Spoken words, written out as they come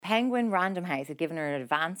Penguin Random House had given her an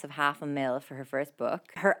advance of $500,000 for her first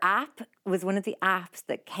book. Her app was one of the apps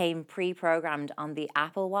that came pre-programmed on the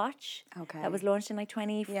Apple Watch. Okay. That was launched in like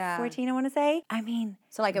 2014, I want to say. I mean,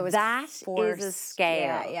 so like it was that forced. is a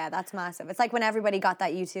scale. Yeah, that's massive. It's like when everybody got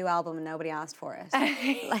that U2 album and nobody asked for it.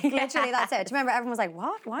 Like literally, that's it. Do you remember everyone was like,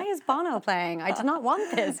 "What? Why is Bono playing? I did not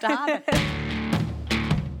want this to happen."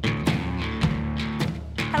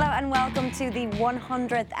 Hello and welcome to the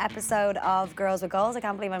 100th episode of Girls with Goals. I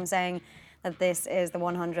can't believe I'm saying that this is the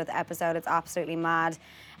 100th episode. It's absolutely mad.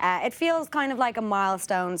 It feels kind of like a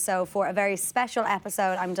milestone. So for a very special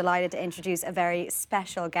episode, I'm delighted to introduce a very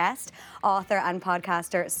special guest. Author and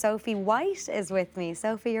podcaster Sophie White is with me.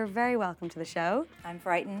 Sophie, you're very welcome to the show. I'm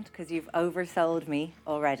frightened because you've oversold me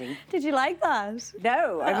already. Did you like that?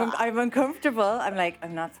 No, I'm uncomfortable. I'm like,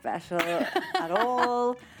 I'm not special at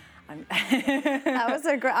all. That was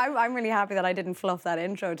a great. I'm really happy that I didn't fluff that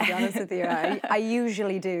intro. To be honest with you, I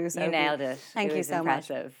usually do. So you nailed it. Thank you so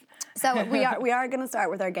impressive. much. So we are going to start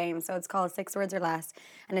with our game. So it's called 6 Words or Less,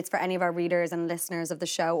 and it's for any of our readers and listeners of the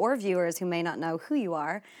show or viewers who may not know who you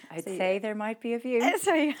are. I'd say there might be a few.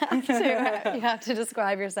 So you have to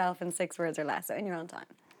describe yourself in 6 words or less. So in your own time.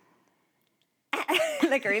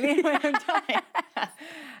 Like really in my own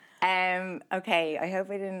time. Okay. I hope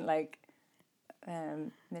I didn't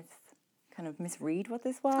misread what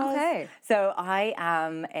this was. Okay. So I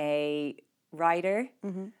am a writer,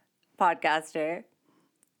 podcaster,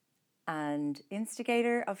 and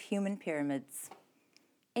instigator of human pyramids.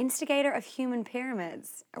 Instigator of human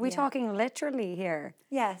pyramids. Are we talking literally here?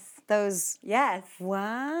 Yes. Those. Yes.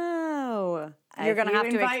 Wow. You're going to have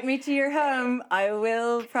to invite me to your home. I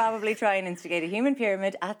will probably try and instigate a human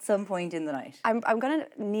pyramid at some point in the night. I'm going to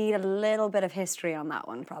need a little bit of history on that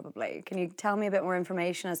one, probably. Can you tell me a bit more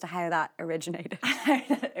information as to how that originated?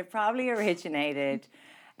 It probably originated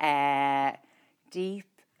deep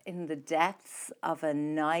in the depths of a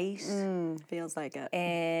night. Feels like it.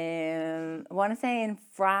 I want to say in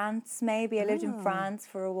France, maybe. I lived in France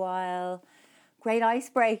for a while. Great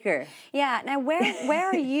icebreaker. Yeah. Now, where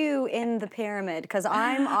are you in the pyramid? Because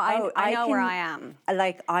I know where I am.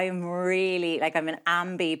 Like, I'm really, I'm an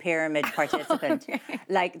ambi pyramid participant. Okay.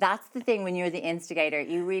 Like, that's the thing when you're the instigator.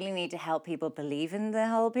 You really need to help people believe in the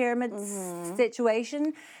whole pyramid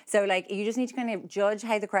situation. So, you just need to kind of judge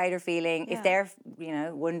how the crowd are feeling. Yeah. If they're,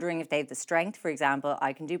 wondering if they have the strength, for example,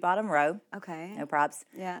 I can do bottom row. Okay. No props.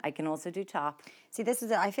 Yeah. I can also do top. See, this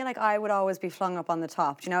is it. I feel like I would always be flung up on the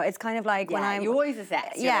top. It's kind of like when I'm... You always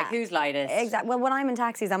assess. You're like, who's lightest? Exactly. Well, when I'm in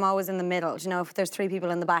taxis, I'm always in the middle. If there's 3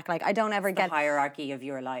 people in the back, I don't ever get... the hierarchy of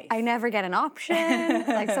your life. I never get an option.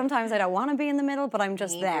 Sometimes I don't want to be in the middle, but I'm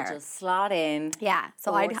just there. Just slot in. Yeah.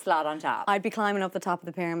 So I'd slot on top. I'd be climbing up the top of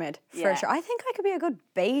the pyramid, for sure. I think I could be a good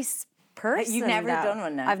base person. You've never done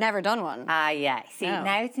one, no? I've never done one. Yeah. See,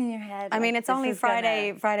 now it's in your head. I mean, it's only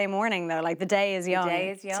Friday morning, though. The day is young. The day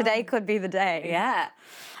is young. Today could be the day. Yeah.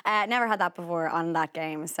 Never had that before on that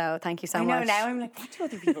game, so thank you so much. I know, now I'm like, what do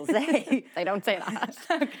other people say? They don't say that.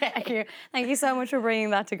 Okay. Thank you so much for bringing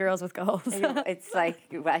that to Girls with Goals. It's like,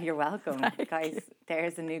 well, you're welcome. Guys,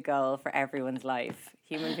 there's a new goal for everyone's life.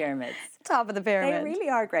 Human pyramids. Top of the pyramid. They really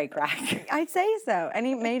are great crack. I'd say so.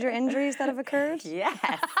 Any major injuries that have occurred? Yes.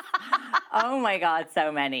 Oh my God,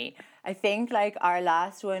 so many. I think our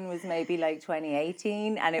last one was maybe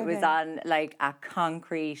 2018 and it was on a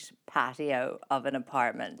concrete patio of an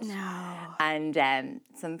apartment. No. And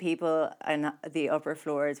some people on the upper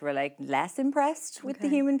floors were less impressed with the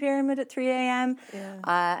human pyramid at 3 a.m.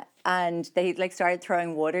 Yeah. And they started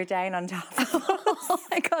throwing water down on top of us. Oh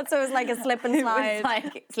my God, so it was like a slip and slide.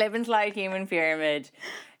 It was slip and slide human pyramid.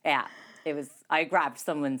 Yeah. It was. I grabbed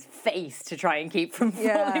someone's face to try and keep from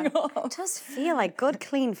falling off. It does feel like good,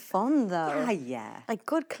 clean fun, though. Yeah.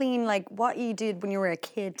 Good, clean, what you did when you were a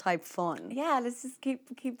kid type fun. Yeah, let's just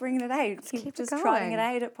keep bringing it out. Keep just going. trying it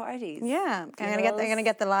out at parties. Yeah, I'm gonna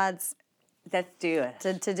get the lads. Let's do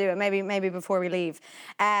it. To do it, maybe before we leave.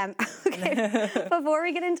 Okay. Before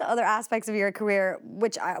we get into other aspects of your career,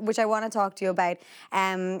 which I want to talk to you about,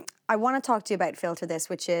 I want to talk to you about Filter This,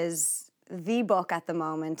 which is the book at the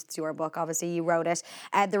moment. It's your book, obviously, you wrote it.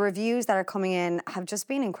 The reviews that are coming in have just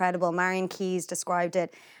been incredible. Marion Keyes described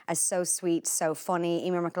it as so sweet, so funny.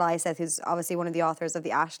 Emer McLyseth, who's obviously one of the authors of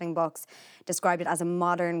the Aisling books, described it as a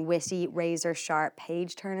modern, witty, razor-sharp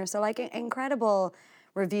page-turner. So, incredible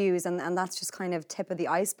reviews, and that's just kind of tip of the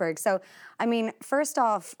iceberg. So, I mean, first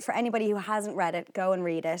off, for anybody who hasn't read it, go and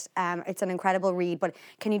read it. It's an incredible read, but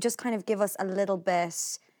can you just kind of give us a little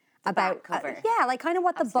bit about cover.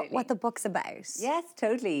 What the book's about? Yes,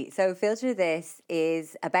 totally. So Filter This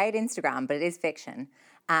is about Instagram, but it is fiction.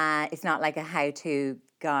 It's not like a how-to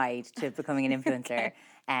guide to becoming an influencer.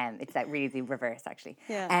 It's like really the reverse, actually.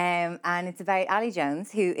 Yeah. And it's about Ali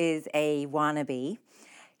Jones, who is a wannabe.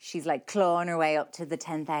 She's like clawing her way up to the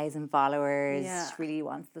 10,000 followers. Yeah. She really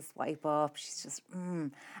wants the swipe up. She's just,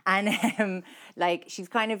 And like, she's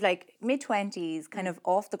kind of like mid-20s, kind of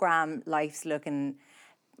off the gram, life's looking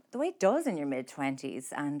the way it does in your mid-20s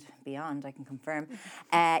and beyond, I can confirm.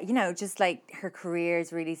 You know, just like her career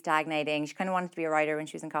is really stagnating. She kind of wanted to be a writer when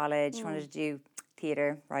she was in college. She wanted to do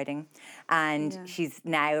theatre, writing. And she's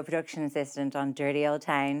now a production assistant on Dirty Old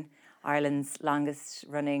Town, Ireland's longest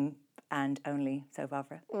running and only soap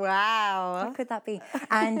opera. Wow. What could that be?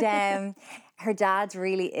 And her dad's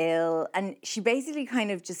really ill, and she basically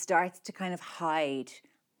kind of just starts to kind of hide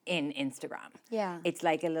in Instagram. Yeah. It's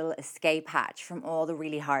like a little escape hatch from all the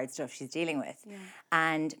really hard stuff she's dealing with. Yeah.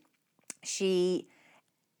 And she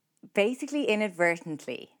basically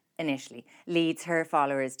inadvertently, initially, leads her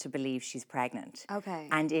followers to believe she's pregnant. Okay.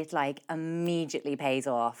 And it like immediately pays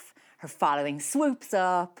off. Her following swoops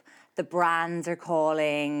up, the brands are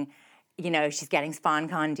calling, you know, she's getting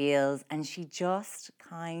SponCon deals, and she just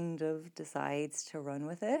kind of decides to run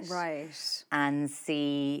with it. Right. And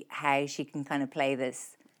see how she can kind of play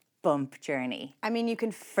this bump journey. I mean, you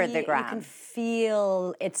can For the you gram. can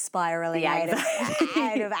feel it spiraling The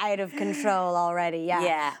out of control already. Yeah.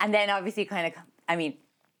 Yeah, and then obviously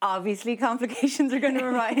obviously complications are going to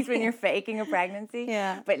arise when you're faking a pregnancy.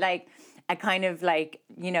 Yeah. But like a kind of like,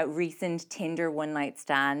 you know, recent Tinder one night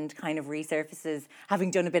stand kind of resurfaces,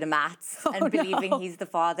 having done a bit of maths and believing he's the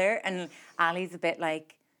father. And Ali's a bit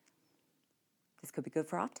like, this could be good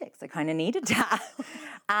for optics. I kind of needed that.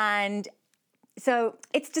 And so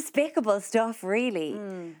it's despicable stuff, really.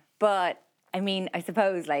 But I mean, I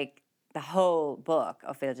suppose like the whole book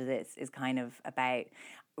of Filter This is kind of about,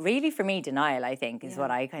 really for me, denial, I think, is what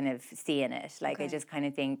I kind of see in it. Like, I just kind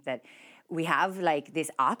of think that we have like this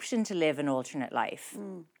option to live an alternate life,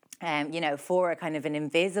 you know, for a kind of an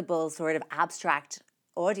invisible sort of abstract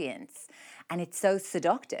audience. And it's so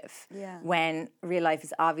seductive when real life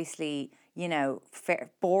is obviously, you know,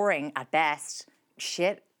 boring at best,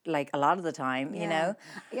 shit, like a lot of the time, you know?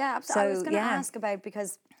 Yeah, absolutely. I was So, going to yeah. ask about,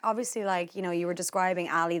 because obviously, like, you know, you were describing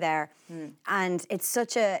Ali there, and it's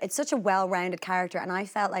such a well-rounded character. And I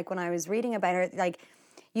felt like when I was reading about her, like,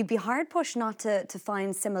 you'd be hard pushed not to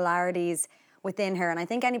find similarities within her. And I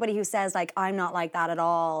think anybody who says like, I'm not like that at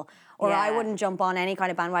all, or I Yeah. wouldn't jump on any kind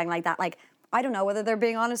of bandwagon like that, like, I don't know whether they're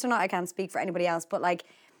being honest or not. I can't speak for anybody else, but like,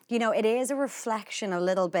 you know, it is a reflection a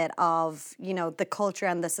little bit of, you know, the culture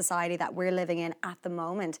and the society that we're living in at the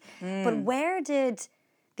moment. But where did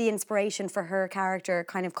the inspiration for her character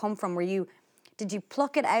kind of come from? Did you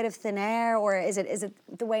pluck it out of thin air, or is it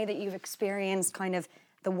the way that you've experienced kind of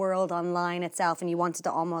the world online itself, and you wanted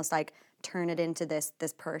to almost like turn it into this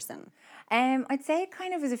person? I'd say it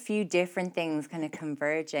kind of was a few different things kind of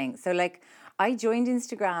converging. So like I joined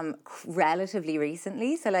Instagram relatively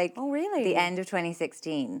recently. So like Oh, really? the end of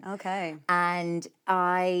 2016. Okay. And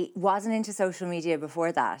I wasn't into social media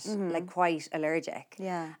before that, like quite allergic.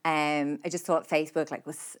 Yeah. I just thought Facebook like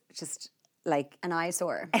was just like An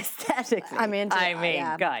eyesore. aesthetically. I'm into it. I mean,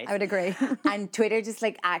 Yeah, guys. I would agree. And Twitter just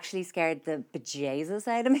like actually scared the bejesus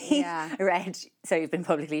out of me. Yeah. I read So You've Been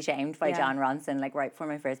Publicly Shamed by Yeah. John Ronson, like right before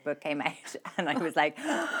my first book came out. And I was like,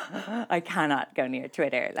 I cannot go near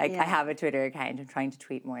Twitter. Like Yeah. I have a Twitter account. I'm trying to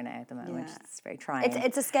tweet more now at the moment. Yeah. It's very trying.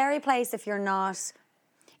 It's a scary place if you're not.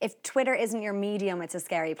 If Twitter isn't your medium, it's a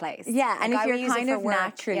scary place. Yeah, and Like, if I would you're use it kind for of work.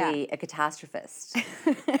 naturally a catastrophist,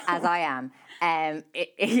 as I am,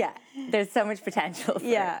 there's so much potential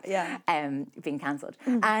for being cancelled.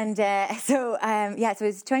 And so it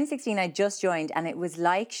was 2016. I just joined, and it was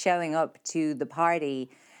like showing up to the party,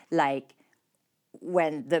 like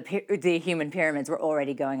when the human pyramids were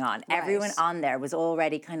already going on. Right. Everyone on there was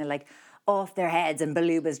already kind of like off their heads and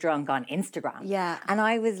belugas drunk on Instagram. Yeah. And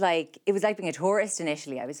I was like, it was like being a tourist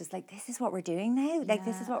initially. I was just like, this is what we're doing now? Like,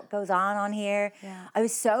 this is what goes on here. Yeah. I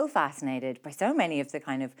was so fascinated by so many of the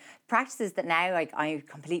kind of practices that now like I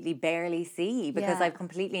completely barely see because Yeah. I've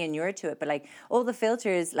completely inured to it. But like all the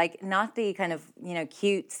filters, like not the kind of, you know,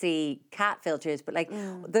 cutesy cat filters, but like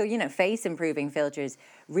the, you know, face improving filters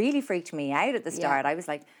really freaked me out at the start. I was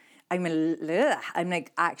like, I'm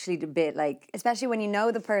like actually a bit like... Especially when you know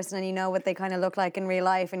the person and you know what they kind of look like in real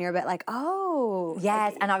life, and you're a bit like, oh.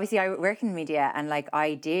 Yes, and obviously I work in media, and like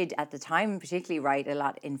I did at the time particularly write a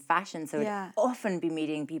lot in fashion, so Yeah. I'd often be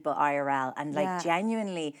meeting people IRL, and like Yeah.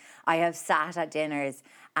 genuinely I have sat at dinners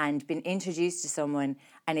and been introduced to someone,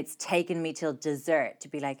 and it's taken me till dessert to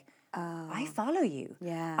be like, I follow you.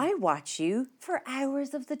 Yeah. I watch you for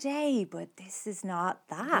hours of the day, but this is not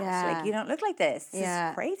that. Yeah. Like, you don't look like this. This Yeah.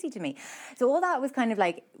 is crazy to me. So all that was kind of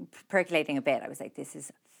like percolating a bit. I was like, this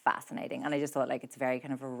is fascinating. And I just thought like it's very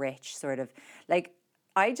kind of a rich sort of like,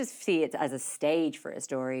 I just see it as a stage for a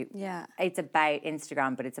story. Yeah. It's about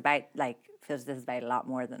Instagram, but it's about like, feels this is about a lot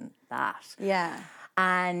more than that. Yeah.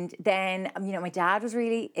 And then, my dad was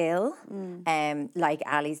really ill, like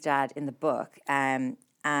Ali's dad in the book. And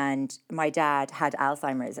my dad had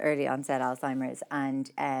Alzheimer's, early onset Alzheimer's.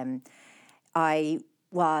 And I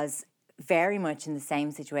was very much in the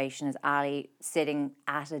same situation as Ali, sitting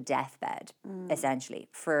at a deathbed, essentially,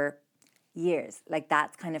 for years. Like,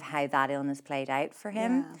 that's kind of how that illness played out for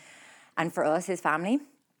him and for us, his family.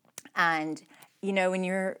 And, when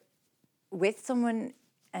you're with someone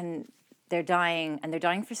and they're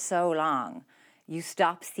dying for so long, you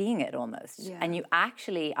stop seeing it almost. Yeah. And you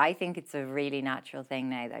actually, I think it's a really natural thing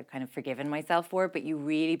now that I've kind of forgiven myself for, but you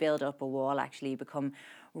really build up a wall, actually. You become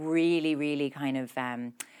really, really kind of,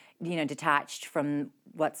 detached from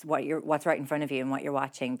what's right in front of you and what you're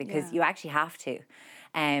watching, because you actually have to.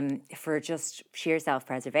 For just sheer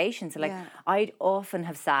self-preservation. So like I'd often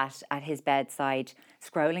have sat at his bedside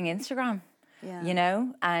scrolling Instagram,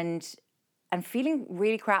 and feeling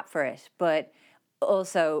really crap for it, but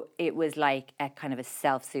also it was like a kind of a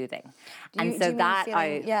self-soothing.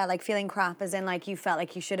 Like feeling crap as in like you felt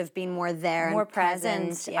like you should have been more there, more and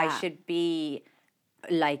present. Yeah. I should be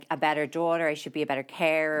like a better daughter, I should be a better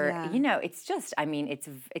carer. Yeah. It's just,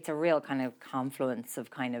 it's a real kind of confluence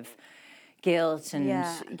of kind of guilt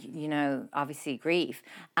and, obviously grief.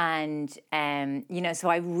 And, so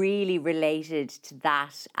I really related to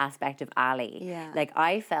that aspect of Ali. Yeah. Like,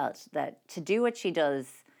 I felt that to do what she does,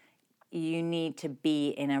 you need to be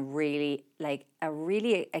in a really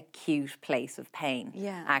acute place of pain,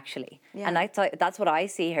 actually. Yeah. And I thought that's what I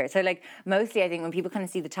see her. So, like, mostly I think when people kind of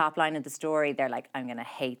see the top line of the story, they're like, I'm going to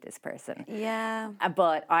hate this person. Yeah.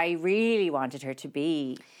 But I really wanted her to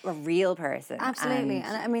be a real person. Absolutely.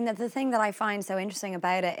 And I mean, the thing that I find so interesting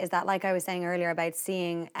about it is that, like I was saying earlier about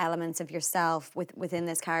seeing elements of yourself within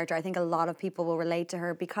this character, I think a lot of people will relate to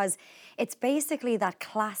her, because it's basically the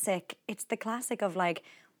classic of like,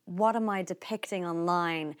 what am I depicting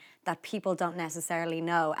online that people don't necessarily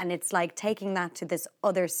know? And it's like taking that to this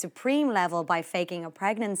other supreme level by faking a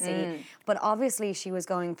pregnancy. But obviously she was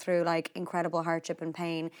going through like incredible hardship and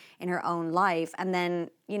pain in her own life. And then,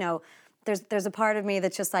 there's a part of me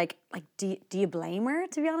that's just like do you blame her,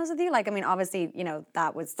 to be honest with you? Like, I mean, obviously,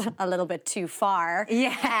 that was a little bit too far.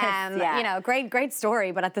 Yeah. Great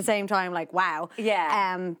story, but at the same time, like, wow.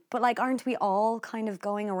 Yeah. But like, aren't we all kind of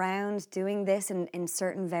going around doing this in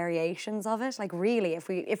certain variations of it? Like, really, if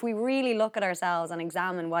we really look at ourselves and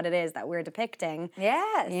examine what it is that we're depicting.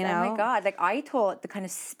 Yes. Oh my God. Like, I thought the kind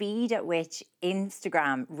of speed at which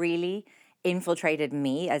Instagram really infiltrated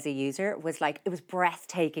me as a user was like, it was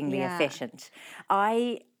breathtakingly efficient.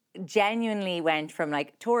 I genuinely went from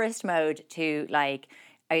like tourist mode to like,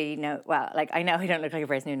 I know I don't look like a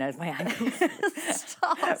person who knows my angles.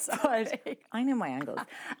 Stop. But I know my angles.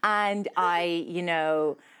 And I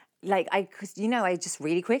just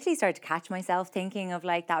really quickly started to catch myself thinking of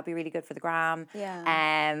like, that would be really good for the gram.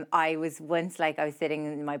 Yeah. I was once like, I was sitting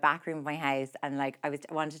in my back room of my house and like, I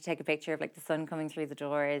wanted to take a picture of like the sun coming through the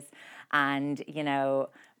doors and,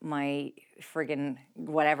 my friggin'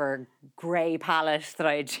 whatever grey palette that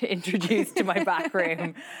I'd introduced to my back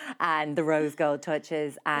room and the rose gold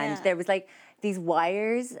touches. And there was like, these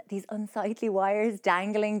unsightly wires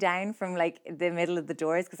dangling down from like the middle of the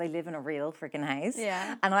doors, because I live in a real freaking house.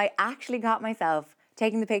 Yeah. And I actually got myself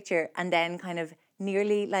taking the picture and then kind of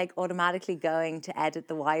nearly like automatically going to edit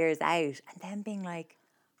the wires out and then being like,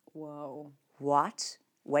 whoa, what?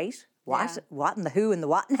 Wait, what? Yeah. What and the who and the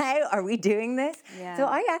what now? Are we doing this? Yeah. So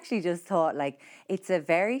I actually just thought like, it's a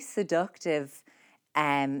very seductive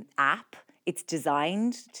app. It's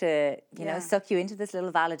designed to, suck you into this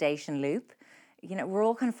little validation loop. We're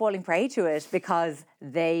all kind of falling prey to it because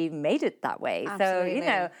they made it that way. Absolutely.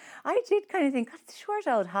 So, I did kind of think, God, it's a short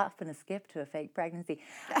old hop and a skip to a fake pregnancy.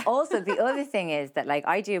 Also, the other thing is that, like,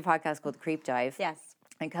 I do a podcast called The Creep Dive. Yes.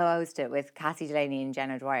 I co-host it with Cassie Delaney and Jen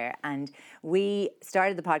O'Dwyer. And we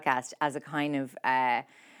started the podcast as a kind of...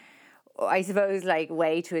 I suppose, like,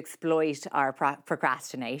 way to exploit our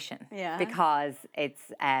procrastination. Yeah. Because it's,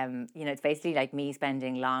 it's basically like me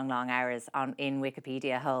spending long hours in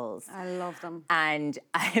Wikipedia holes. I love them. And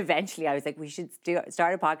eventually I was like, we should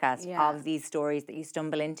start a podcast of these stories that you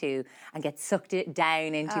stumble into and get sucked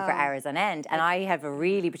down into for hours on end. And I have a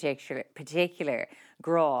really particular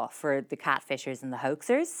graw for the catfishers and the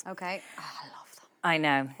hoaxers. Okay. Oh, I love them. I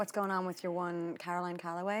know. What's going on with your one Caroline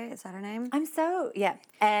Calloway? Is that her name? I'm so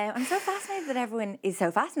fascinated that everyone is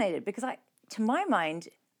so fascinated because to my mind,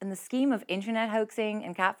 in the scheme of internet hoaxing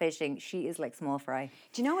and catfishing, she is like small fry.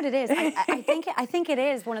 Do you know what it is? I think it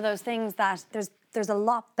is one of those things that there's a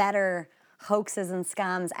lot better hoaxes and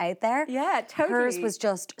scams out there. Yeah, totally. Hers was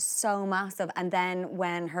just so massive. And then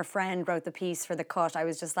when her friend wrote the piece for The Cut, I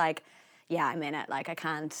was just like, yeah, I'm in it. Like I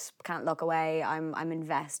can't look away. I'm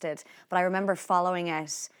invested. But I remember following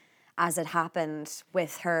it as it happened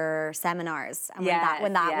with her seminars, and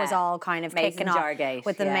when that was all kind of Mason kicking off Jargate,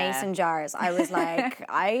 with the mason jars, I was like,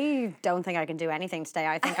 I don't think I can do anything today.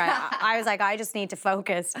 I think I was like, I just need to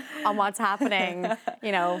focus on what's happening,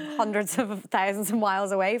 hundreds of thousands of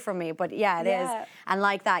miles away from me. But yeah, it is, and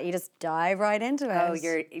like that, you just dive right into it. Oh,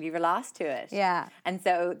 you're lost to it. Yeah. And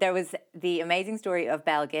so there was the amazing story of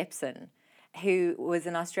Belle Gibson, who was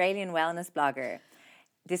an Australian wellness blogger.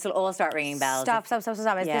 This will all start ringing bells. Stop. Is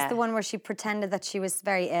this the one where she pretended that she was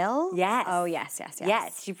very ill? Yes. Oh, yes.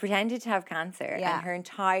 Yes, she pretended to have cancer. Yeah. And her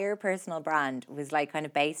entire personal brand was like kind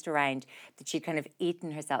of based around that she'd kind of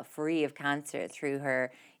eaten herself free of cancer through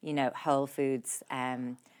her, Whole Foods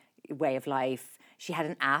way of life. She had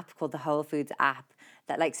an app called the Whole Foods app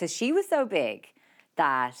that so she was so big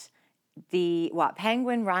that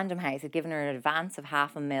Penguin Random House had given her an advance of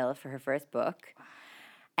 $500,000 for her first book.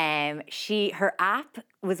 Her app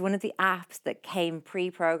was one of the apps that came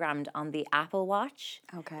pre-programmed on the Apple Watch.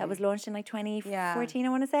 Okay. That was launched in 2014, I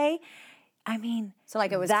want to say. I mean, so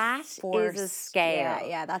like it was that forced. is a scale.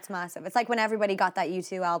 Yeah, that's massive. It's like when everybody got that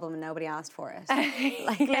U2 album and nobody asked for it.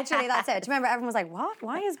 Literally, that's it. Do you remember everyone was like, "What?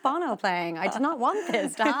 Why is Bono playing? I did not want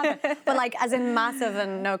this to happen." But as in massive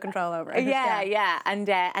and no control over it. Yeah. And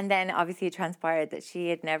then obviously it transpired that she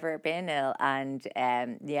had never been ill, and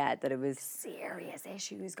that it was serious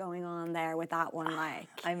issues going on there with that one.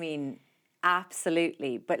 I mean,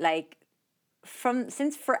 absolutely. But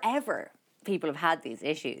since forever, people have had these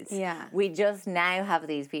issues. Yeah. We just now have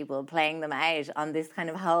these people playing them out on this kind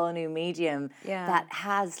of whole new medium that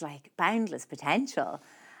has boundless potential.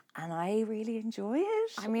 And I really enjoy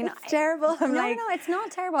it. I mean, it's terrible. No, it's not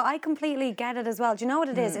terrible. I completely get it as well. Do you know what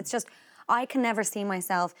it is? It's just, I can never see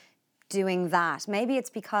myself doing that. Maybe it's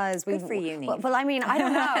because Good for you, Niamh. Well, I mean, I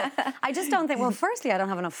don't know. I just don't think. Well, firstly, I don't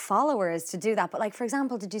have enough followers to do that. But for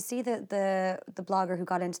example, did you see the blogger who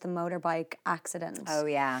got into the motorbike accident? Oh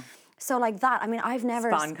yeah. So that. I mean, I've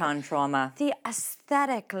never SponCon trauma. The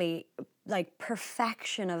aesthetically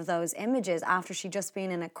perfection of those images after she'd just been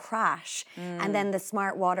in a crash and then the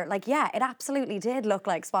smart water, it absolutely did look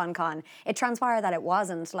like SponCon. It transpired that it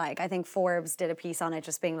wasn't. I think Forbes did a piece on it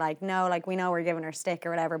just being no, we know we're giving her stick or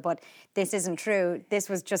whatever, but this isn't true. This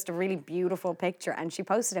was just a really beautiful picture, and she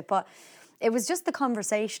posted it. But it was just the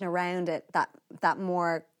conversation around it that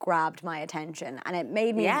more grabbed my attention, and it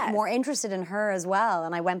made me more interested in her as well.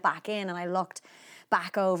 And I went back in and I looked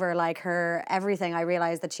back over her everything. I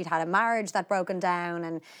realized that she'd had a marriage that broken down,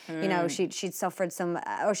 and she'd suffered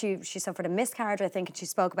she suffered a miscarriage, I think, and she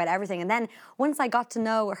spoke about everything. And then once I got to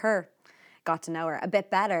know her a bit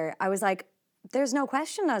better, I was like, there's no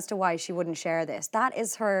question as to why she wouldn't share this. That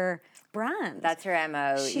is her brand. That's her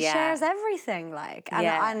MO. She shares everything,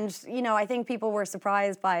 and I think people were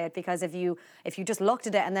surprised by it, because if you just looked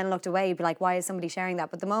at it and then looked away, you'd be like, why is somebody sharing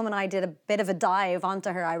that? But the moment I did a bit of a dive onto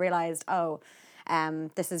her, I realized,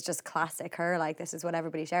 this is just classic her. This is what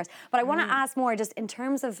everybody shares. But I want to ask more, just in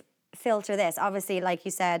terms of Filter This. Obviously, like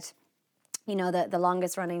you said, the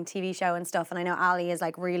longest running TV show and stuff, and I know Ali is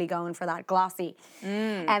really going for that glossy.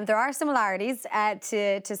 There are similarities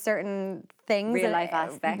to certain things. Real life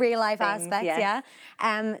aspects. Yeah.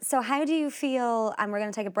 So how do you feel, and we're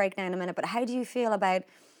going to take a break now in a minute, but how do you feel about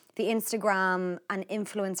the Instagram and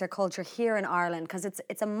influencer culture here in Ireland? Because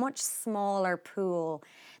it's a much smaller pool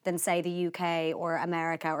than, say, the UK or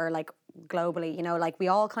America or globally. We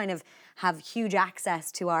all kind of have huge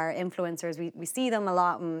access to our influencers. We see them a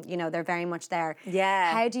lot, and they're very much there.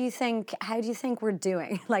 Yeah. How do you think we're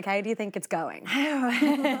doing? How do you think it's going? As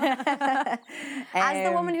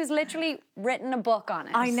the woman who's literally written a book on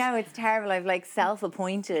it. I know, it's terrible. I've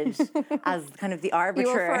self-appointed as kind of the arbiter. You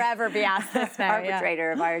will forever be asked this now.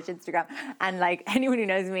 Arbitrator of Irish Instagram. And anyone who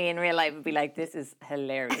knows me in real life would be like, this is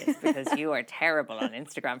hilarious because you are terrible on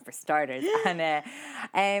Instagram for starters. And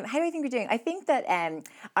how do I think we're doing? I think that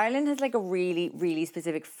Ireland has a really, really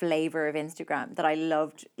specific flavour of Instagram that I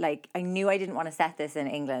loved. I knew I didn't want to set this in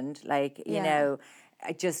England. Because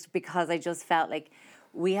I just felt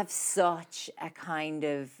we have such a kind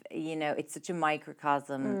of, it's such a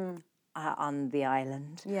microcosm on the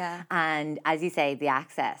island. Yeah. And as you say, the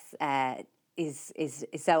access is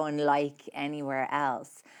so unlike anywhere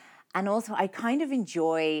else. And also, I kind of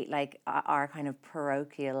enjoy like our kind of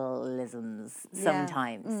parochialisms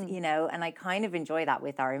sometimes, you know, and I kind of enjoy that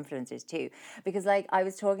with our influencers too. Because like I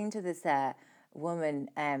was talking to this woman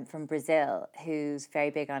from Brazil who's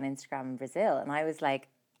very big on Instagram in Brazil, and I was like,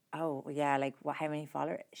 oh yeah, like how many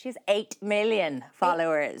followers? She has 8 million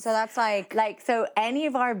followers. So that's like so any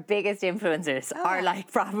of our biggest influencers are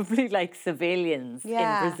like probably like civilians in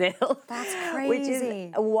Brazil. That's crazy. Which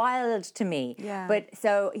is wild to me. Yeah. But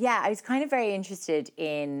so yeah, I was kind of very interested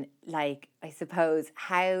in like, I suppose,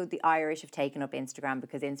 how the Irish have taken up Instagram,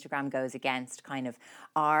 because Instagram goes against kind of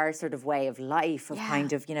our sort of way of life of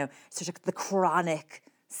kind of, you know, sort of the chronic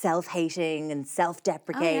self-hating and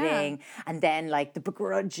self-deprecating and then like the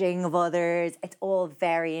begrudging of others. It's all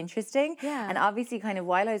very interesting. And obviously kind of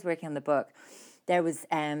while I was working on the book, there was,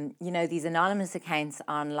 you know, these anonymous accounts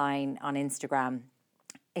online on Instagram,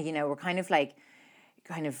 you know, were kind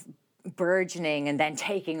of burgeoning and then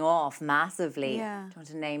taking off massively. Don't want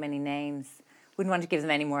to name any names. Wouldn't want to give them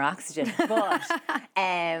any more oxygen, but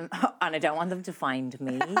and I don't want them to find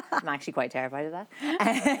me. I'm actually quite terrified of that.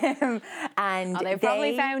 And they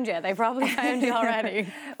probably found you. They probably found you already.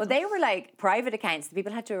 Well, they were like private accounts.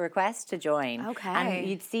 People had to request to join. Okay. And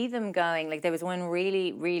you'd see them going, like there was one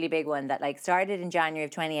really, really big one that like started in January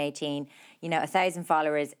of 2018. You know, 1,000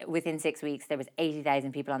 followers. Within 6 weeks, there was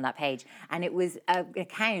 80,000 people on that page. And it was an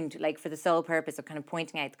account like for the sole purpose of kind of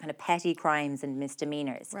pointing out the kind of petty crimes and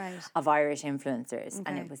misdemeanors of Irish influencers.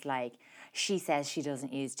 And it was like, she says she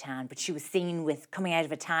doesn't use tan, but she was seen with coming out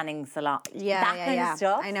of a tanning salon. That kind of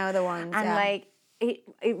stuff. I know the ones. And like,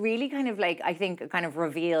 it really kind of like, I think, kind of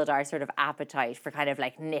revealed our sort of appetite for kind of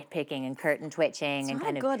like nitpicking and curtain twitching and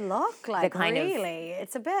kind of good luck, like really.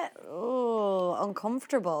 It's a bit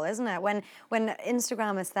uncomfortable, isn't it? When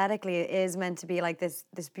Instagram aesthetically is meant to be like this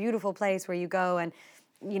beautiful place where you go and,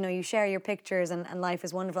 you know, you share your pictures and life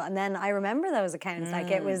is wonderful. And then I remember those accounts,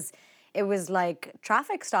 like it was like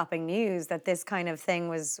traffic stopping news that this kind of thing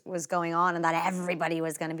was going on and that everybody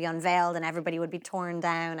was going to be unveiled and everybody would be torn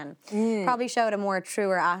down, and probably showed a more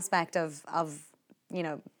truer aspect of you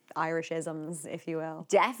know, Irishisms, if you will.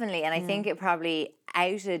 Definitely. And I think it probably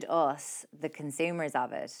outed us, the consumers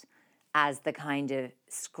of it, as the kind of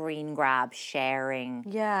screen grab sharing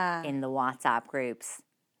in the WhatsApp groups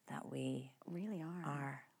that we really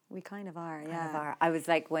are. We kind of are, kind of are. I was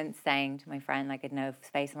like once saying to my friend, like, I had no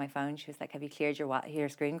space on my phone. She was like, have you cleared your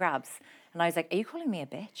screen grabs? And I was like, are you calling me a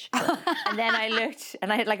bitch? And then I looked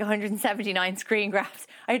and I had like 179 screen grabs.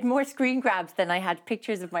 I had more screen grabs than I had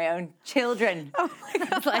pictures of my own children. Oh my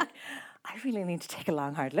God. I was like, I really need to take a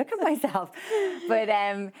long, hard look at myself. But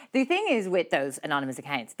the thing is with those anonymous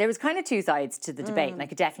accounts, there was kind of two sides to the debate, and I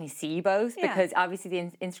could definitely see both, because obviously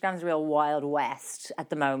the Instagram's a real wild west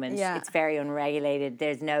at the moment. It's very unregulated.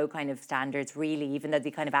 There's no kind of standards really, even though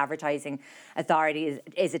the kind of advertising authority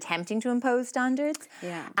is attempting to impose standards.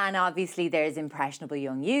 And obviously there's impressionable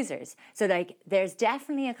young users. So like there's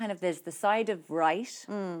definitely a kind of, there's the side of right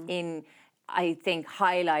in, I think,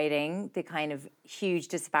 highlighting the kind of huge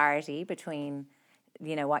disparity between,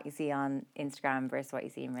 you know, what you see on Instagram versus what you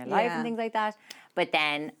see in real life and things like that. But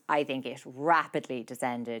then I think it rapidly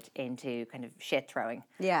descended into kind of shit throwing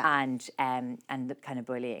and the kind of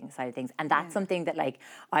bullying side of things. And that's something that like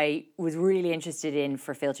I was really interested in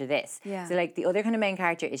for Filter This. So like the other kind of main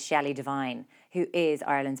character is Shelley Devine, who is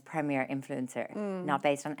Ireland's premier influencer. Not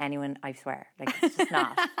based on anyone, I swear. Like it's just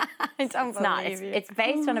not. I don't believe you. It's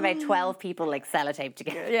based on about 12 people like sellotape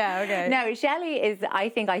together. Yeah, okay. No, Shelley is, I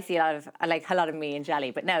think I see a lot of me in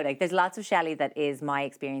Shelley, but no, like there's lots of Shelley that is my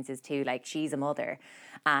experiences too. Like she's a mother,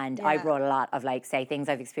 and I brought a lot of like, say, things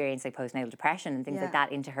I've experienced, like postnatal depression and things like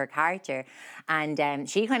that into her character. And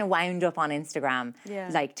she kind of wound up on Instagram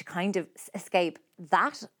like to kind of escape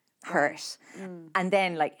that hurt. And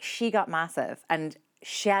then like she got massive, and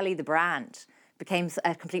Shelley the brand became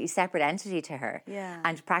a completely separate entity to her,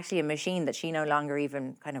 and practically a machine that she no longer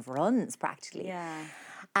even kind of runs practically.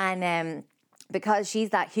 And because she's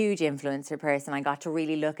that huge influencer person, I got to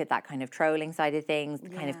really look at that kind of trolling side of things, the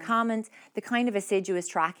kind of comments, the kind of assiduous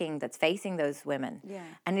tracking that's facing those women.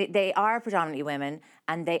 And they are predominantly women,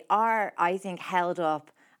 and they are, I think, held up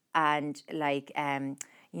and like,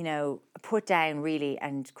 you know, put down really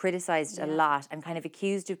and criticised a lot, and kind of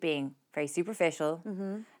accused of being very superficial.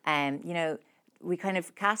 You know, we kind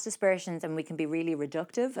of cast aspersions and we can be really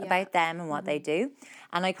reductive about them and what they do.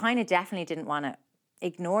 And I kind of definitely didn't want to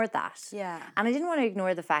ignore that. And I didn't want to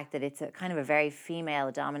ignore the fact that it's a kind of a very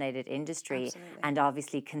female-dominated industry and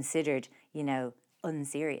obviously considered, you know,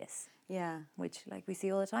 unserious. Which, like, we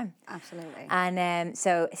see all the time. And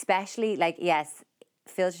so especially, like, yes,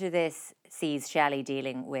 Filter This sees Shelley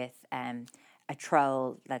dealing with a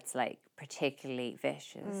troll that's like particularly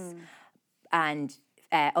vicious. And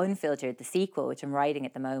Unfiltered, the sequel, which I'm writing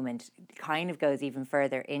at the moment, kind of goes even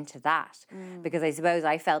further into that. Because I suppose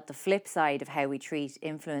I felt the flip side of how we treat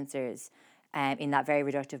influencers in that very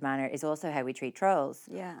reductive manner is also how we treat trolls.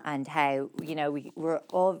 Yeah. And how, you know, we're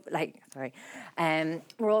all like,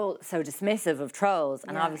 we're all so dismissive of trolls.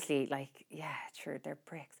 And obviously, like, yeah, sure, they're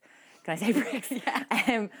pricks. Can I say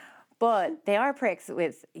pricks? But they are pricks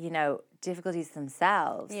with, you know, difficulties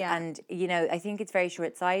themselves. Yeah. And, you know, I think it's very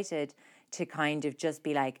short-sighted to kind of just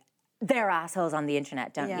be like, they're assholes on the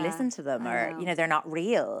internet, don't listen to them, or, you know, they're not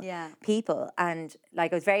real people. And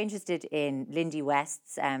like, I was very interested in Lindy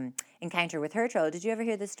West's encounter with her troll. Did you ever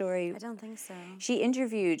hear this story? I don't think so. She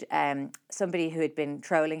interviewed somebody who had been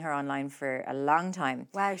trolling her online for a long time.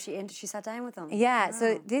 Wow, she sat down with them. Yeah,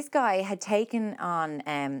 so this guy had taken on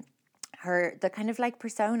the kind of like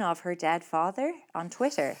persona of her dead father on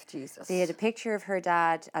Twitter. Jesus. So he had a picture of her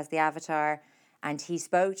dad as the avatar, and he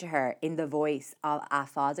spoke to her in the voice of a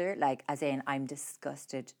father, like as in, I'm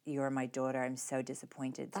disgusted, you're my daughter, I'm so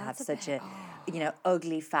disappointed to have such a, you know,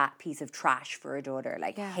 ugly fat piece of trash for a daughter,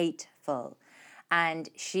 like hateful. And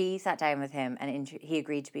she sat down with him and he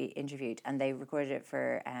agreed to be interviewed, and they recorded it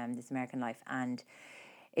for This American Life. And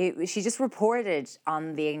she just reported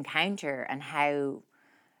on the encounter and how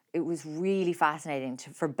it was really fascinating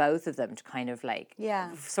for both of them to kind of like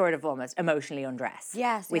sort of almost emotionally undress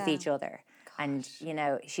with each other. And, you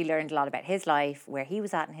know, she learned a lot about his life, where he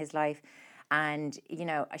was at in his life. And, you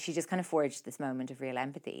know, she just kind of forged this moment of real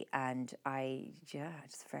empathy. And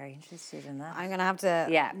just very interested in that. I'm going to have to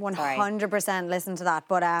 100% listen to that.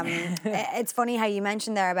 But it's funny how you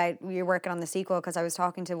mentioned there about you're working on the sequel, because I was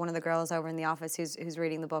talking to one of the girls over in the office who's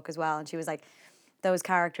reading the book as well. And she was like, those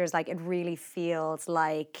characters, like, it really feels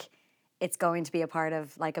like it's going to be a part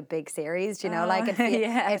of like a big series, you know, like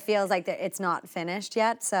it feels like it's not finished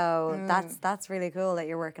yet. So that's really cool that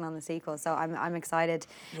you're working on the sequel. So I'm excited.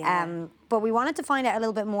 But we wanted to find out a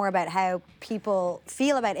little bit more about how people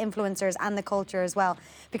feel about influencers and the culture as well,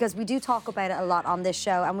 because we do talk about it a lot on this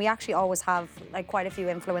show, and we actually always have like quite a few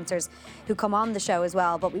influencers who come on the show as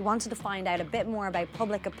well. But we wanted to find out a bit more about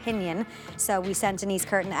public opinion. So we sent Denise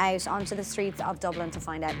Curtin out onto the streets of Dublin to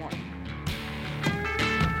find out more.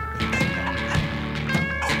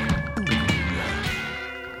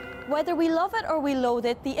 Whether we love it or we loathe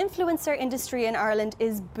it, the influencer industry in Ireland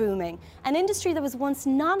is booming. An industry that was once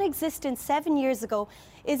non-existent 7 years ago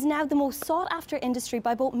is now the most sought-after industry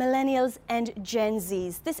by both millennials and Gen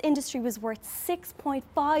Zs. This industry was worth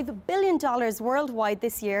 $6.5 billion worldwide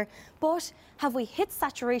this year. But have we hit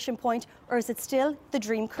saturation point, or is it still the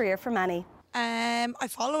dream career for many? I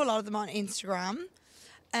follow a lot of them on Instagram.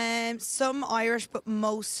 Some Irish, but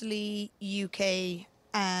mostly UK.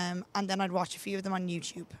 And then I'd watch a few of them on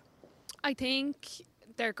YouTube. I think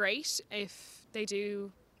they're great if they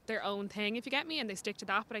do their own thing, if you get me, and they stick to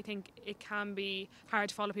that. But I think it can be hard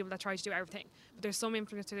to follow people that try to do everything. But there's some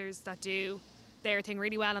influencers that do their thing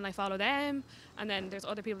really well and I follow them. And then there's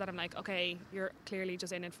other people that I'm like, okay, you're clearly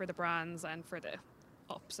just in it for the brands and for the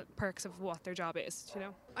ups and perks of what their job is, you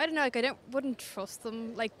know? I don't know, like wouldn't trust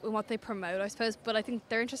them like in what they promote, I suppose, but I think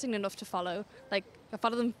they're interesting enough to follow. Like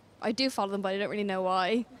I do follow them, but I don't really know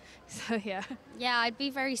why. So yeah. Yeah, I'd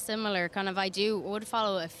be very similar. Kind of, would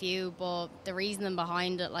follow a few, but the reasoning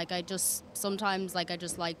behind it, like I just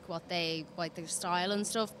like what their style and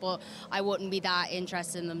stuff, but I wouldn't be that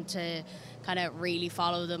interested in them to kind of really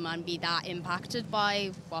follow them and be that impacted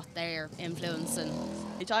by what they're influencing.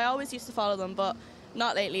 I always used to follow them, but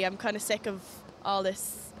not lately. I'm kind of sick of all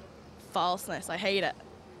this falseness. I hate it.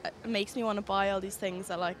 It makes me want to buy all these things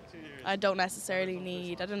that like I don't necessarily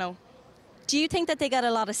need. I don't know. Do you think that they get a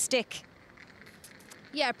lot of stick?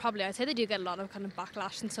 Yeah, probably. I'd say they do get a lot of kind of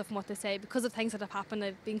backlash and stuff from what they say because of things that have happened.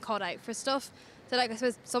 They've been caught out for stuff. So like I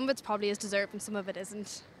suppose some of it's probably is deserved and some of it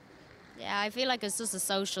isn't. Yeah, I feel like it's just a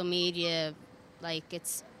social media,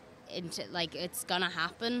 it's gonna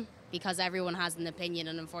happen because everyone has an opinion,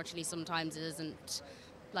 and unfortunately sometimes it isn't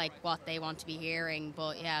like what they want to be hearing.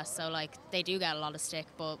 But yeah, so like they do get a lot of stick,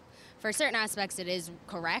 but for certain aspects it is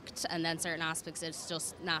correct, and then certain aspects it's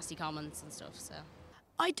just nasty comments and stuff. So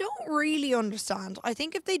I don't really understand. I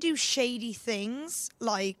think if they do shady things,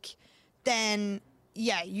 then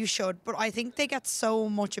yeah, you should. But I think they get so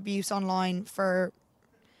much abuse online for,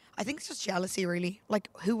 I think it's just jealousy, really. Like,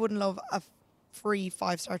 who wouldn't love a free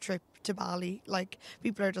 5-star trip to Bali? Like,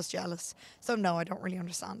 people are just jealous. So no, I don't really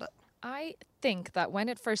understand it. I think that when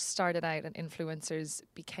it first started out and influencers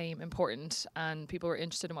became important and people were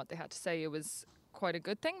interested in what they had to say, it was quite a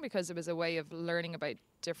good thing because it was a way of learning about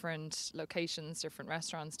different locations, different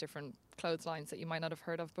restaurants, different clotheslines that you might not have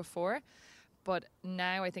heard of before. But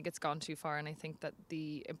now I think it's gone too far, and I think that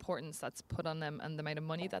the importance that's put on them and the amount of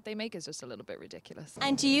money that they make is just a little bit ridiculous.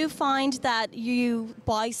 And do you find that you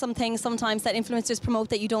buy some things sometimes that influencers promote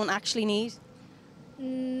that you don't actually need?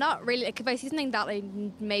 Not really. Like if I see something that I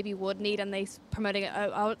maybe would need and they promoting it,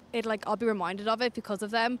 I'll be reminded of it because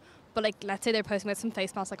of them. But like, let's say they're posting with some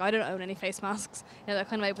face masks. Like I don't own any face masks, that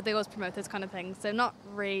kind of way. But they always promote this kind of thing, so not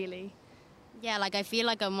really. Yeah, like I feel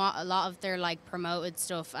like a lot of their like promoted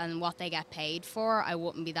stuff and what they get paid for, I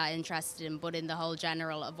wouldn't be that interested in. But in the whole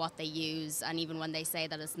general of what they use, and even when they say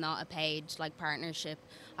that it's not a paid like partnership,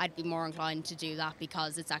 I'd be more inclined to do that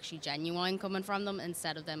because it's actually genuine coming from them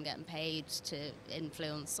instead of them getting paid to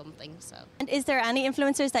influence something. So. And is there any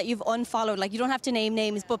influencers that you've unfollowed? Like you don't have to name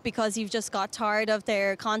names, but because you've just got tired of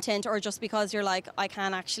their content, or just because you're like, I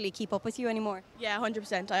can't actually keep up with you anymore? Yeah,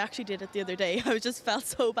 100%. I actually did it the other day. I just felt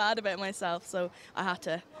so bad about myself, so I had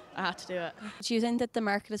to do it. Do you think that the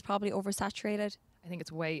market is probably oversaturated? I think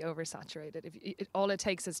it's way oversaturated. All it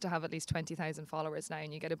takes is to have at least 20,000 followers now,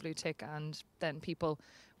 and you get a blue tick, and then people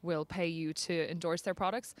will pay you to endorse their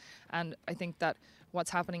products. And I think that what's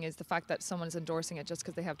happening is the fact that someone's endorsing it just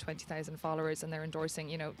because they have 20,000 followers and they're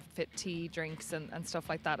endorsing, fit tea drinks and stuff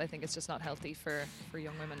like that. I think it's just not healthy for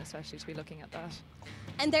young women, especially, to be looking at that.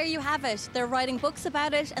 And there you have it. They're writing books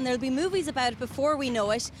about it, and there'll be movies about it before we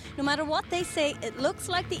know it. No matter what they say, it looks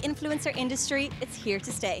like the influencer industry is here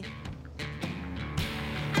to stay.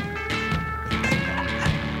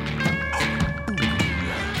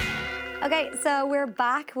 Okay, so we're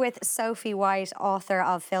back with Sophie White, author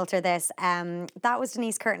of Filter This. That was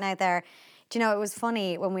Denise Curtin out there. Do you know, it was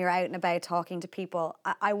funny when we were out and about talking to people.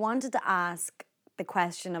 I wanted to ask the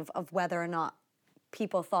question of whether or not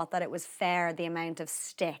people thought that it was fair, the amount of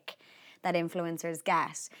stick that influencers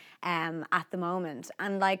get at the moment.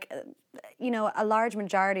 And a large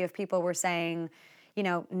majority of people were saying,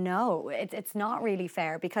 no, it's not really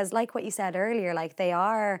fair, because like what you said earlier, like they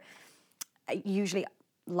are usually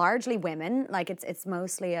largely women, like it's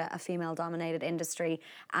mostly a female-dominated industry,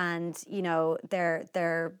 and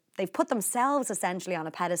they've put themselves essentially on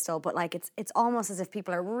a pedestal, but like it's almost as if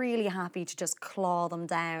people are really happy to just claw them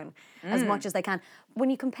down as much as they can. When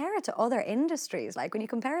you compare it to other industries, like when you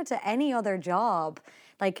compare it to any other job,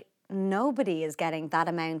 like nobody is getting that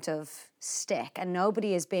amount of stick and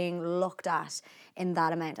nobody is being looked at in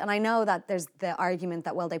that amount. And I know that there's the argument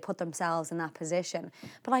that, well, they put themselves in that position.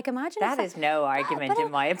 But like, imagine that is no argument in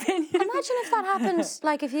my opinion. Imagine if that happened,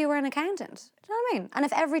 like if you were an accountant. Do you know what I mean? And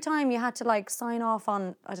if every time you had to like sign off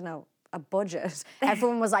on, I don't know, a budget,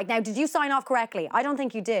 everyone was like, now, did you sign off correctly? I don't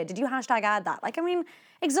think you did. Did you #add that? Like, I mean,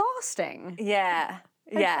 exhausting. Yeah.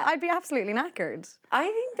 Yeah. I'd be absolutely knackered. I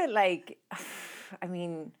think that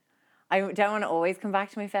I don't want to always come back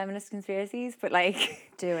to my feminist conspiracies, but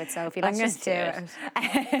like... Do it, Sophie. Let's just do it.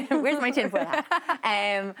 Where's my tinfoil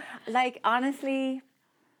hat? Honestly,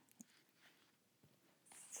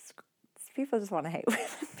 people just want to hate women.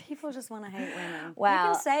 People just want to hate women. Well,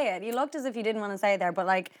 you can say it. You looked as if you didn't want to say it there, but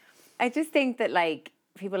like... I just think that like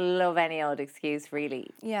people love any old excuse, really.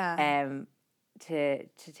 Yeah. To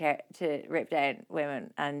rip down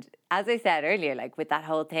women. And as I said earlier, like with that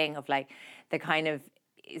whole thing of like the kind of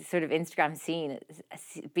sort of Instagram scene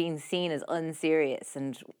being seen as unserious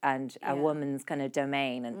and a woman's kind of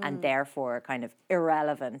domain and therefore kind of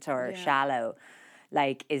irrelevant or shallow,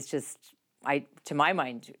 like is just, to my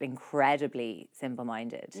mind, incredibly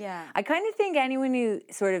simple-minded. Yeah. I kind of think anyone who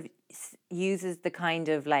sort of uses the kind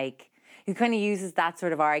of like, who kind of uses that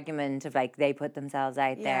sort of argument of like they put themselves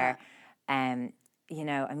out there,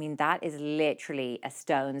 that is literally a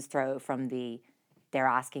stone's throw from the they're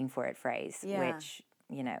asking for it phrase, which,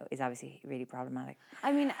 is obviously really problematic.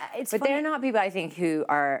 I mean, it's But funny. they're not people, I think, who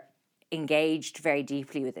are engaged very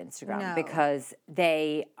deeply with Instagram because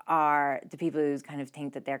they are the people who kind of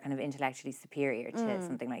think that they're kind of intellectually superior to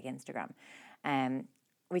something like Instagram.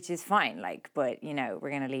 Which is fine, but we're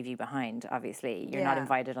going to leave you behind. Obviously, you're not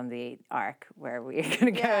invited on the arc where we're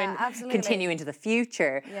going to go and continue into the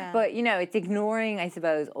future. Yeah. But it's ignoring, I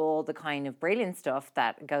suppose, all the kind of brilliant stuff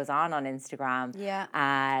that goes on Instagram.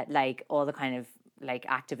 Yeah. Like all the kind of like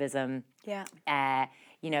activism. Yeah.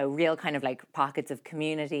 Real kind of like pockets of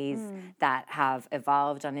communities that have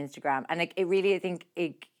evolved on Instagram, and like it really, I think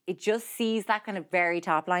it just sees that kind of very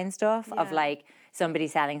top line stuff of like somebody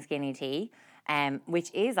selling skinny tea.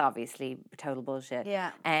 Which is obviously total bullshit.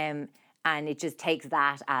 Yeah. And it just takes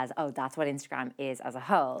that as, that's what Instagram is as a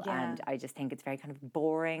whole. Yeah. And I just think it's very kind of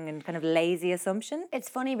boring and kind of lazy assumption. It's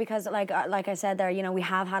funny because, like I said there, we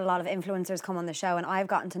have had a lot of influencers come on the show, and I've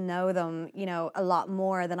gotten to know them, a lot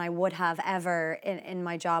more than I would have ever in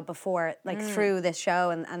my job before, like through this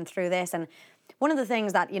show and through this. And one of the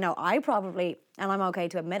things that, you know, I probably, and I'm okay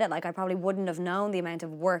to admit it, like I probably wouldn't have known the amount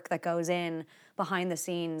of work that goes in behind the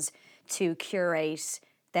scenes to curate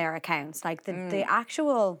their accounts. Like the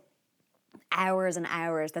actual hours and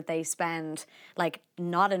hours that they spend, like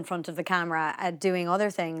not in front of the camera, doing other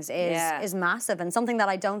things is massive, and something that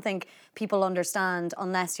I don't think people understand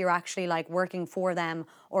unless you're actually like working for them,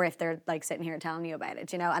 or if they're like sitting here telling you about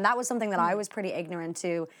it, you know. And that was something that I was pretty ignorant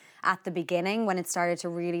to at the beginning, when it started to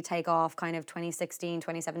really take off, kind of 2016,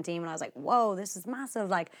 2017, when I was like, whoa, this is massive.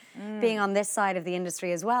 Like being on this side of the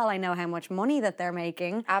industry as well, I know how much money that they're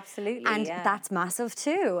making. Absolutely, and that's massive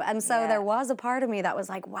too. And so there was a part of me that was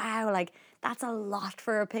like, wow, like that's a lot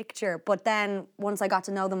for a picture. But then once I got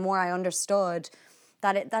to know them more, I understood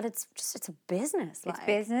that it's a business. It's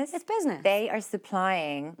business. It's business. They are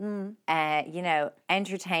supplying, you know,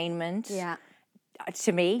 entertainment. Yeah.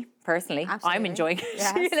 To me personally, Absolutely. I'm enjoying it.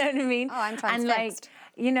 Yes. You know what I mean? Oh, I'm And like, transfixed.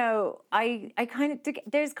 you know, I kind of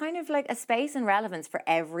there's kind of like a space and relevance for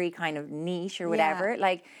every kind of niche or whatever.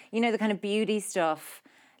 Like, you know, the kind of beauty stuff,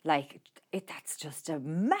 like that's just a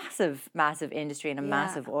massive, massive industry and a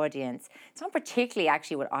massive audience. It's not particularly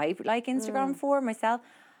actually what I like Instagram for myself.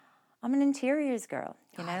 I'm an interiors girl,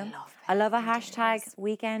 you know. I love a hashtag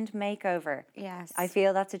weekend makeover. Yes. I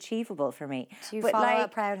feel that's achievable for me. Do you But follow like, a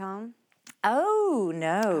Proud Home? oh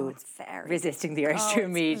no, It's very resisting the urge Oh, to it's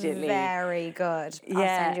immediately. Very good. I'll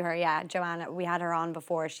Yeah. send you her. Yeah, Joanna, we had her on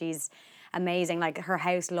before. She's amazing. Like her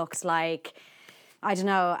house looks like, I don't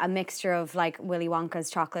know, a mixture of like Willy Wonka's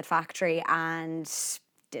Chocolate Factory and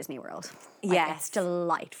Disney World. Like, Yes. it's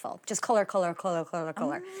delightful. Just colour.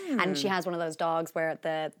 And she has one of those dogs where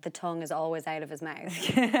the tongue is always out of his mouth.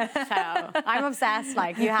 So I'm obsessed.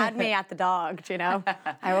 Like, you had me at the dog, do you know?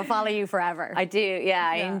 I will follow you forever. I do, yeah.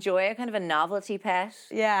 I enjoy a kind of a novelty pet.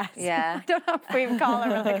 Yes. Yeah. I don't know if we call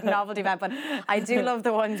her like a novelty pet, but I do love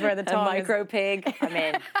the ones where the A tongue micro pig. I'm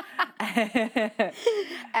in.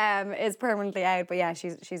 is permanently out. But yeah,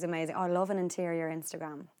 she's amazing. Oh, I love an interior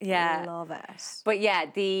Instagram. Yeah. I love it. But yeah,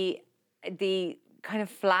 the kind of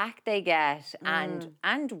flack they get and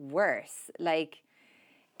worse, like,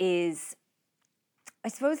 is, I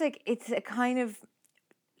suppose, like, it's a kind of,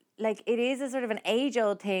 like, it is a sort of an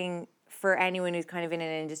age-old thing for anyone who's kind of in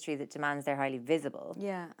an industry that demands they're highly visible.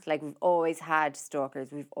 Yeah. It's like we've always had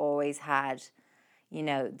stalkers, we've always had, you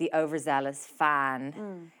know, the overzealous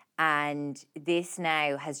fan. And this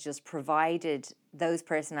now has just provided those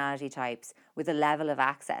personality types with a level of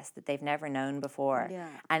access that they've never known before. Yeah.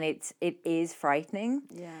 And it is frightening.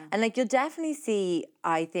 Yeah. And like, you'll definitely see,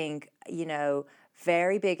 I think, you know,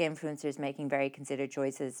 very big influencers making very considered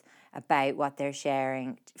choices about what they're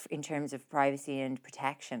sharing in terms of privacy and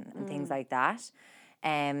protection and things like that.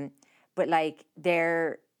 But like,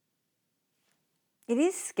 it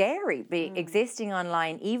is scary existing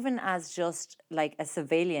online, even as just like a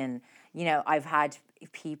civilian. You know, I've had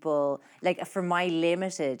people, like, for my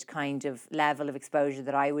limited kind of level of exposure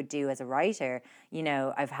that I would do as a writer, you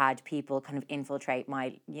know, I've had people kind of infiltrate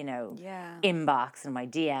my, you know, inbox and my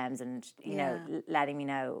DMs and, you know, letting me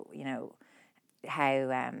know, you know, how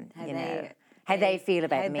they feel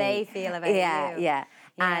about me. How they feel about you. Yeah.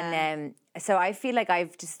 And so I feel like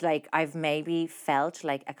I've maybe felt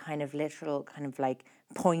like a kind of literal kind of like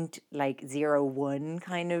 0.01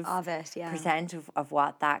 kind of it, yeah. percent of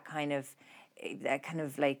what that kind of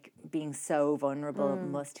like being so vulnerable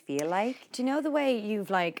must feel like. Do you know the way you've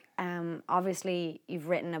like, obviously you've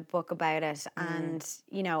written a book about it, and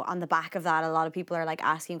you know, on the back of that, a lot of people are like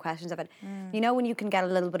asking questions of it. You know, when you can get a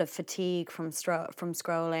little bit of fatigue from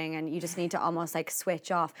scrolling, and you just need to almost like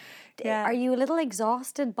switch off. Yeah. Are you a little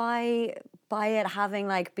exhausted by it, having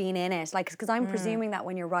like been in it? Like, because I'm presuming that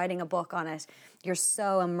when you're writing a book on it, you're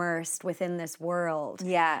so immersed within this world.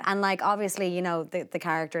 Yeah. And like, obviously, you know, the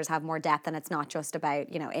characters have more depth, and it's not just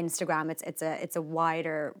about, you know, Instagram. It's a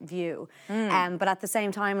wider view. But at the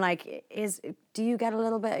same time, like, do you get a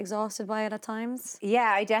little bit exhausted by it at times?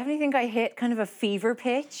 Yeah, I definitely think I hit kind of a fever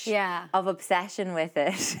pitch Yeah. of obsession with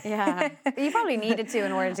it. Yeah. You probably needed to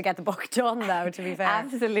in order to get the book done, though, to be fair.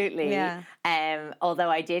 Absolutely. Yeah. Although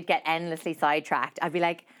I did get endlessly sidetracked. I'd be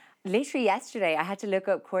like, literally yesterday, I had to look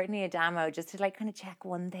up Courtney Adamo just to like kind of check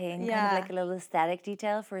one thing, kind Yeah. of like a little aesthetic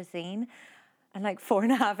detail for a scene. And like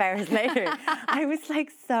 4.5 hours later, I was like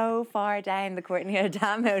so far down the Courtney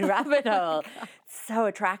Adamo rabbit hole. So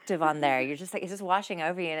attractive on there. You're just like, it's just washing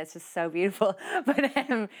over you, and it's just so beautiful. But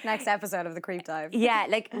Next episode of the Creep Dive. yeah,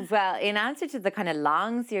 like, well, in answer to the kind of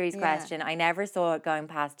long series question, I never saw it going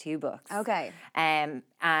past 2 books. Okay. And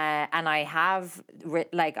and I have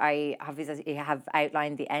I obviously have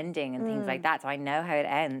outlined the ending and things like that, so I know how it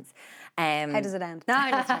ends. How does it end? No,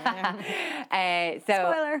 I'm just kidding. So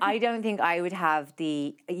Spoiler. I don't think I would have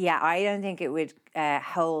I don't think it would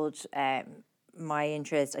hold my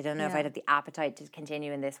interest. I don't know if Yeah. I'd have the appetite to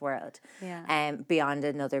continue in this world. Yeah. Beyond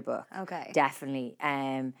another book. Okay. Definitely.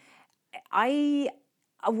 I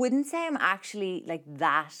wouldn't say I'm actually like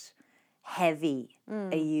that heavy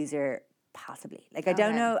a user, possibly. Like I don't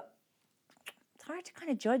Okay. know. It's hard to kind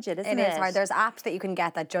of judge it, isn't It it? is hard. There's apps that you can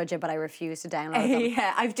get that judge it, but I refuse to download them.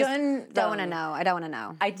 Yeah, I've done. Don't want to them. know. I don't want to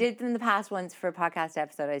know. I did them in the past once for a podcast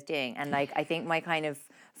episode I was doing, and like I think my kind of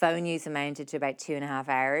phone use amounted to about 2.5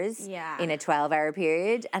 hours Yeah. in a 12-hour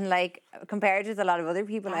period, and like compared with a lot of other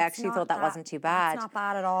people, I That's actually not thought that wasn't too bad. That's not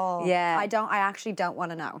bad at all. Yeah. I actually don't want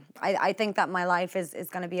to know. I think that my life is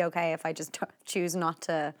going to be okay if I just choose not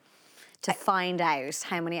to find out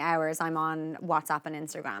how many hours I'm on WhatsApp and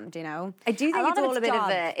Instagram, do you know? I do think lot it's all a bit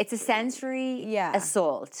job. it's a sensory Yeah.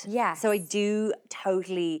 assault. Yes. So I do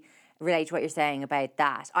totally relate to what you're saying about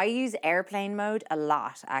that. I use airplane mode a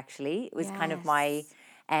lot, actually. It was kind of my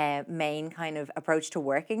main kind of approach to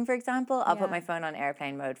working, for example. I'll put Yeah. my phone on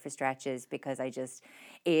airplane mode for stretches because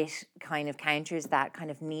it kind of counters that kind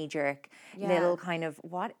of knee-jerk little kind of,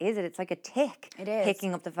 what is it? It's like a tick. It is.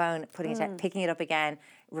 Picking up the phone, picking it up again,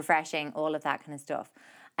 refreshing, all of that kind of stuff.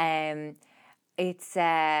 It's...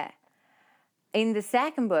 in the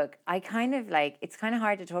second book, I kind of like, it's kind of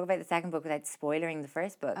hard to talk about the second book without spoiling the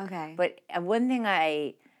first book. Okay. But one thing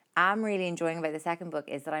I am really enjoying about the second book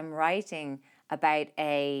is that I'm writing about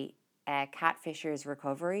a catfishers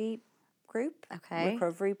recovery group, Okay.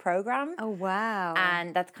 recovery program. Oh, wow.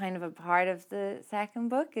 And that's kind of a part of the second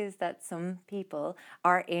book, is that some people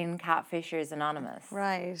are in Catfishers Anonymous.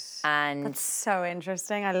 Right. And That's so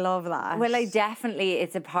interesting. I love that. well,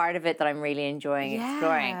 it's a part of it that I'm really enjoying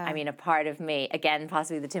exploring. Yeah. I mean, a part of me, again,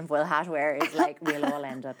 possibly the tinfoil hat wearer, is like, we'll all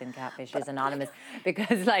end up in Catfishers Anonymous,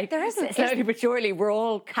 because like, slowly but surely, we're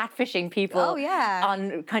all catfishing people. Oh, yeah.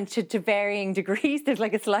 On kind of to varying degrees. There's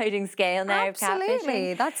like a sliding scale now of catfishing.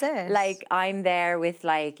 Absolutely. That's it. Like, I'm there with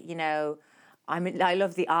like, you know, I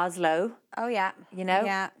love the Oslo. Oh, yeah. You know,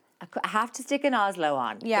 Yeah. I have to stick an Oslo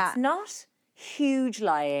on. Yeah. It's not huge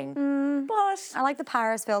lying, but I like the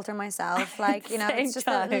Paris filter myself. Like, you know, Same it's just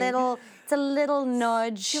time. it's a little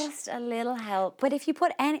nudge. just a little help. But if you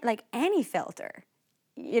put any filter,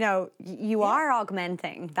 you know, you are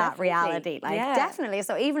augmenting that Definitely. reality. Like, Yeah. definitely.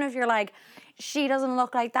 So even if you're like, she doesn't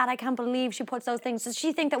look like that, I can't believe she puts those things. Does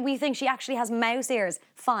she think that we think she actually has mouse ears?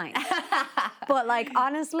 Fine. But like,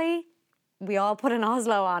 honestly, we all put an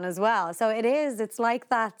Oslo on as well. So it's like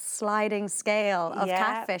that sliding scale of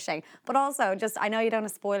Yeah. catfishing. But also, just, I know you don't want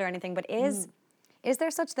to spoil or anything, but is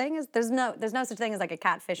there such thing as, there's no such thing as like a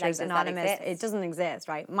Catfishers Like, does that Anonymous. exist? It doesn't exist,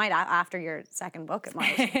 right? Might after your second book, it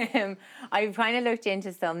might. I've kind of looked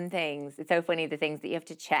into some things. It's so funny, the things that you have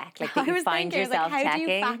to check, like that I you was find thinking, yourself like, how checking.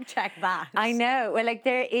 do you fact check that? I know. Well, like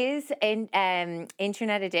there is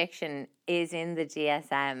internet addiction is in the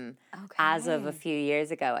DSM as of a few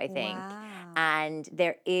years ago, I think. Wow. And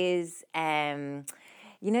there is,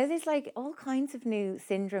 you know, there's like all kinds of new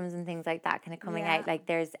syndromes and things like that kind of coming Yeah. out. Like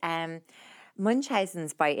there's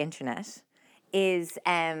Munchausen's by internet. Is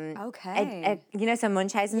Okay. you know, so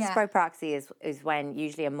Munchausen's Yeah. by proxy is when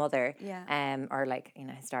usually a mother Yeah. or like, you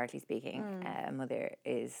know, historically speaking, a mother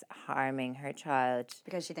is harming her child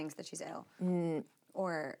Because she thinks that she's ill.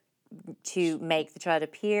 Or, to make the child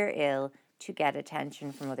appear ill to get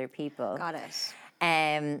attention from other people. got it.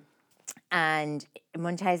 And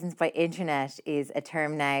Munchausen's by internet is a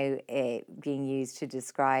term now being used to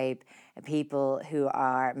describe people who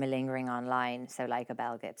are malingering online. So like a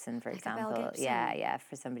Belle Gibson, for example. Gibson. Yeah,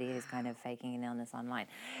 for somebody who's kind of faking an illness online.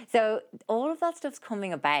 So all of that stuff's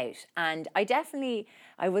coming about. And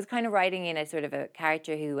I was kind of writing in a sort of a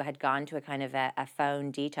character who had gone to a kind of a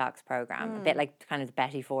phone detox program, a bit like kind of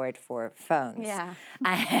Betty Ford for phones. Yeah.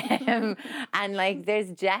 And like there's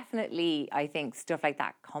definitely, I think, stuff like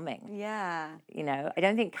that coming. Yeah. You know, I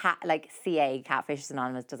don't think Catfishers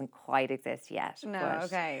Anonymous doesn't quite exist yet. No, but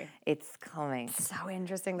okay. it's coming. So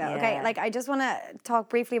interesting though. Yeah. Okay, like I just want to talk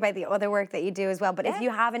briefly about the other work that you do as well. But if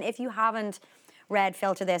you haven't read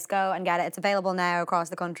Filter This, go and get it. It's available now across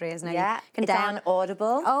the country, isn't it? Yeah, You can it's on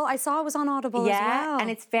Audible. Oh, I saw it was on Audible as well. And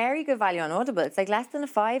it's very good value on Audible. It's like less than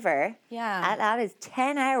 $5. Yeah. That is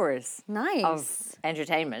 10 hours Nice. of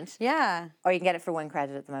entertainment. Yeah. Or you can get it for $1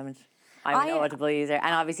 at the moment. I'm an Audible user,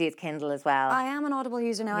 and obviously it's Kindle as well. I am an Audible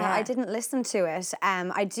user now. Yeah. I didn't listen to it.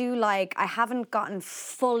 I haven't gotten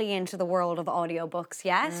fully into the world of audiobooks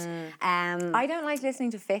yet. I don't like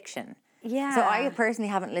listening to fiction. Yeah. So I personally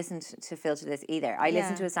haven't listened to Filter This either. I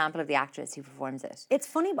listened to a sample of the actress who performs it. It's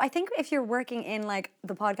funny, but I think if you're working in like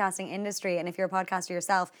the podcasting industry and if you're a podcaster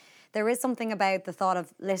yourself, there is something about the thought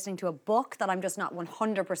of listening to a book that I'm just not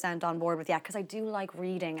 100% on board with yet, because I do like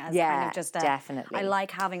reading as kind of just definitely. I like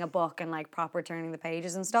having a book and like proper turning the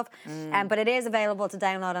pages and stuff. But it is available to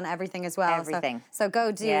download on everything as well. Everything. So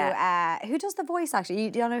go do. Who does the voice actually?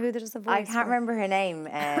 Do you know who does the voice? I can't remember her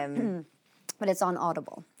name. But it's on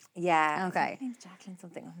Audible. Yeah. Okay. Her name's Jacqueline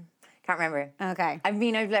something. Can't remember. Okay. I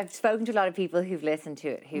mean, I've spoken to a lot of people who've listened to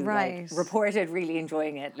it, who Right. like, reported really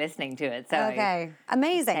enjoying it, listening to it. So Okay.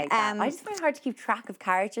 Amazing. take that. I just find it hard to keep track of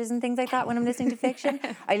characters and things like that when I'm listening to fiction.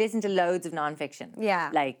 I listen to loads of non-fiction. Yeah.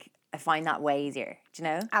 Like, I find that way easier. Do you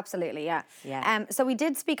know? Absolutely, yeah. Yeah. So we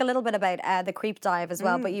did speak a little bit about the Creep Dive as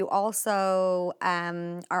well, but you also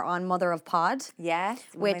are on Mother of Pod. Yes.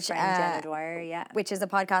 With Which, my friend Jenna Dwyer, yeah. Which is a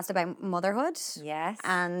podcast about motherhood. Yes.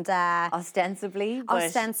 And Ostensibly. But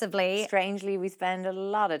ostensibly. strangely, we spend a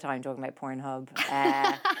lot of time talking about Pornhub.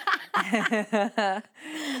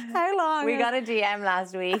 How long? We got a DM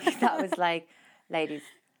last week that was like, ladies,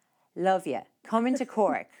 love you. Come into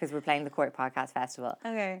Cork, because we're playing the Cork Podcast Festival.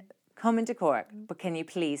 Okay. Come into Cork, but can you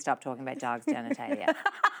please stop talking about dogs' genitalia?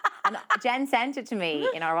 And Jen sent it to me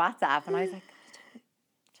in our WhatsApp, and I was like, I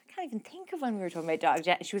can't even think of when we were talking about dogs.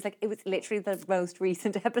 She was like, it was literally the most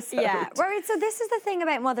recent episode. Yeah. Right. So this is the thing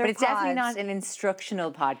about Mother But of it's definitely Pod. not an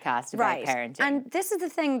instructional podcast about parenting. And this is the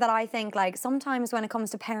thing that I think, like, sometimes when it comes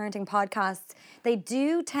to parenting podcasts, they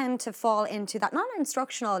do tend to fall into that, not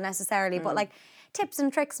instructional necessarily, but like tips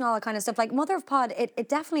and tricks and all that kind of stuff. Like Mother of Pod, it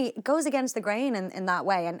definitely goes against the grain in that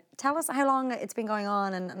way. And tell us how long it's been going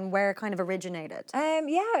on and where it kind of originated.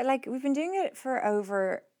 Yeah, like we've been doing it for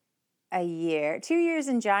over a year, 2 years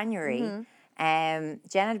in January. Jen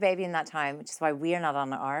had a baby in that time, which is why we are not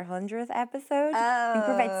on our 100th episode. I think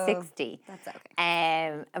we're about 60. That's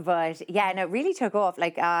okay. But yeah, no, it really took off.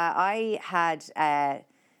 Like I had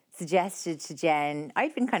suggested to Jen,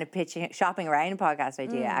 I'd been kind of shopping around a podcast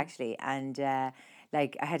idea actually, and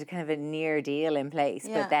like I had a kind of a near deal in place,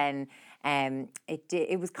 but then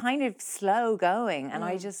it was kind of slow going, and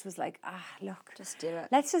I just was like, look, Just do it.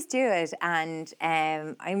 let's just do it. And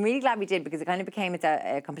I'm really glad we did, because it kind of became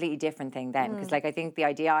a completely different thing then. Because like I think the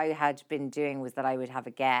idea I had been doing was that I would have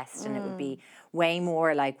a guest and it would be way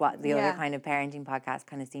more like what the other kind of parenting podcasts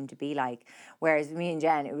kind of seemed to be like. Whereas me and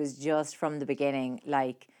Jen, it was just from the beginning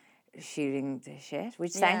like shooting the shit,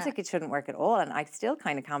 which sounds like it shouldn't work at all. And I still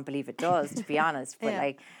kind of can't believe it does, to be honest. But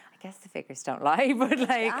like, I guess the figures don't lie, but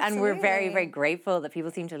like, and we're very, very grateful that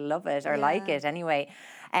people seem to love it or like it anyway.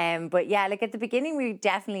 But yeah, like at the beginning, we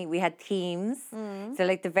had themes. So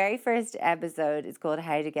like the very first episode is called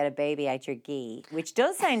How to Get a Baby Out Your Gee, which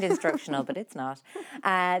does sound instructional, but it's not.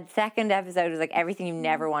 The second episode was like everything you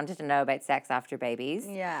never wanted to know about sex after babies.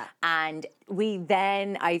 Yeah. And we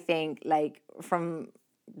then, I think, like from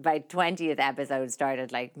by 20th episode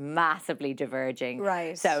started like massively diverging.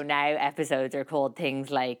 Right. So now episodes are called things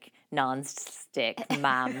like non-stick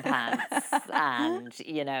mam pants and,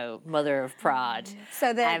 you know, mother of prod.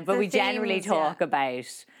 So but the we generally themes, talk about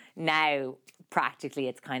now practically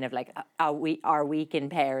it's kind of like our week in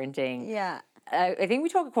parenting. Yeah. I think we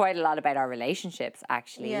talk quite a lot about our relationships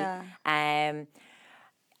actually. Yeah.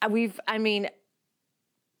 We've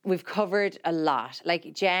covered a lot.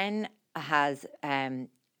 Like Jen has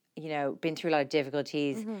you know, been through a lot of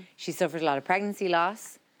difficulties. She suffered a lot of pregnancy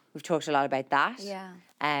loss. We've talked a lot about that. Yeah.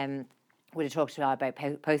 We'd have talked a lot about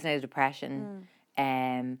postnatal depression.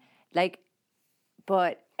 But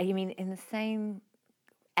I mean, in the same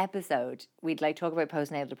episode, we'd like talk about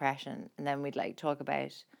postnatal depression, and then we'd like talk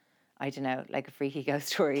about, I don't know, like a freaky ghost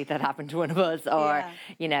story that happened to one of us, or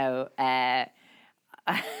you know.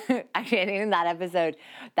 Actually, I think in that episode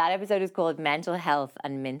is called Mental Health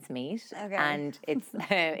and Mincemeat. Okay. And it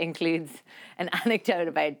includes an anecdote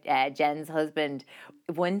about Jen's husband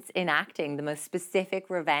once enacting the most specific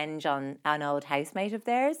revenge on an old housemate of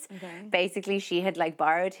theirs. Okay. Basically, she had like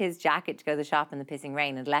borrowed his jacket to go to the shop in the pissing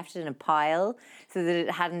rain and left it in a pile so that it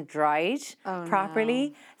hadn't dried properly.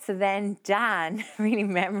 No. So then Dan, really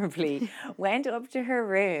memorably, went up to her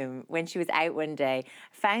room when she was out one day,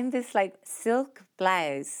 found this like silk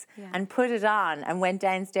blouse and put it on and went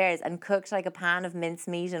downstairs and cooked like a pan of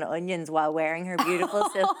mincemeat and onions while wearing her beautiful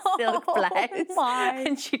silk blouse.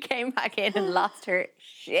 And she came back in and lost her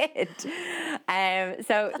shit.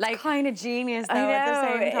 So like kind of genius though at the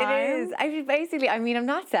same time. It is. I mean, basically, I mean, I'm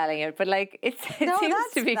not selling it, but like it seems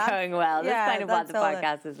to be going well. That's kind of what the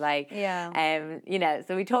podcast is like. Yeah. You know,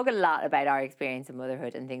 so we talk a lot about our experience in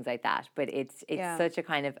motherhood and things like that, but it's such a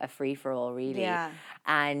kind of a free for all, really. Yeah.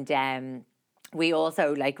 And we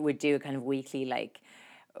also like would do a kind of weekly like.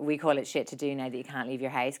 We call it shit to do now that you can't leave your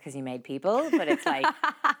house because you made people, but it's like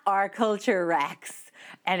our culture wrecks.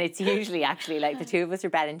 And it's usually actually like the two of us are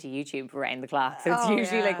bed into YouTube around the clock. So it's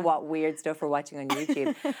usually like what weird stuff we're watching on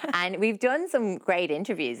YouTube. And we've done some great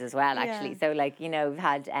interviews as well, actually. So like, you know, we've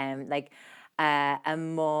had like a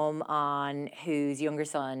mum on whose younger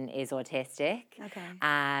son is autistic.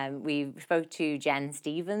 Okay. We spoke to Jen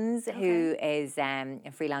Stevens, who is a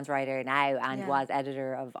freelance writer now and was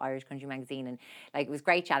editor of Irish Country Magazine. And like it was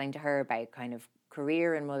great chatting to her about kind of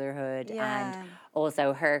career and motherhood and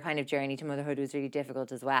also her kind of journey to motherhood was really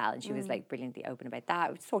difficult as well, and she was like brilliantly open about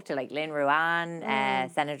that. We spoke to like Lynn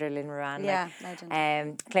Ruane, Senator Lynn Ruane,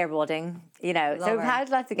 legend. Claire Balding, you know. Love so we've her. had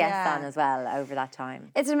lots of guests on as well over that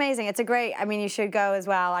time. It's amazing. It's a great. I mean, you should go as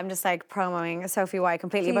well. I'm just like promoting Sophie White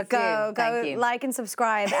completely, Please but go do. like and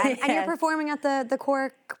subscribe. And, and you're performing at the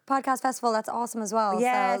Cork Podcast Festival. That's awesome as well.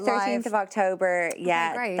 Yeah, so 13th of October.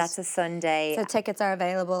 Yeah, great. that's a Sunday. So tickets are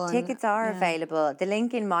available. Tickets are available. The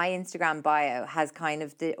link in my Instagram bio has kind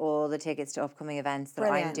of all the tickets to upcoming events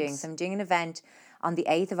that I'm doing. So I'm doing an event on the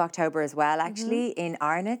 8th of October as well, actually, in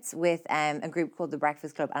Arnott's with a group called The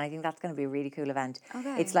Breakfast Club. And I think that's going to be a really cool event.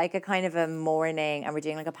 Okay. It's like a kind of a morning, and we're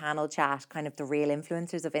doing like a panel chat, kind of the real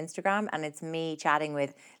influencers of Instagram. And it's me chatting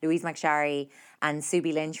with Louise McSharry and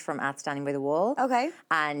Subi Lynch from At Standing by the Wall. Okay.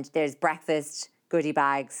 And there's breakfast, goodie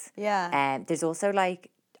bags. Yeah. There's also like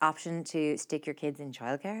option to stick your kids in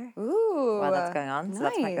childcare. Ooh. While that's going on. So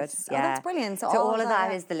that's quite good. Nice. Oh, that's brilliant. So all of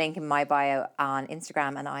that is the link in my bio on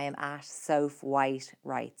Instagram, and I am at Soph White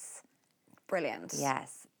Rights. Brilliant.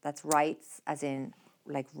 Yes. That's rights as in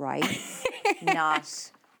like rights,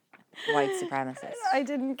 not white supremacist. I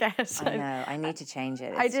didn't get it. I know. I need to change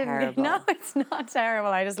it. It's I didn't. terrible. No, it's not terrible.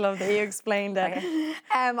 I just love that you explained it.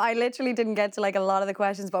 I literally didn't get to like a lot of the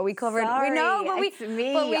questions, but we covered. Sorry, we know, but it's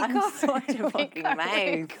me. But we I'm covered. such a fucking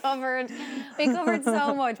mouth. We covered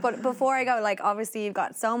so much. But before I go, like obviously you've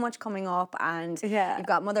got so much coming up, and you've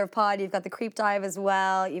got Mother of Pod, you've got the Creep Dive as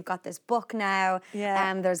well. You've got this book now.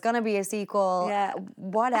 There's gonna be a sequel.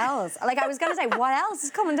 What else? Like I was gonna say, what else is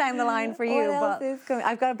coming down the line for you? What else is coming?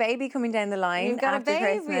 I've got a baby coming down the line. You've got a after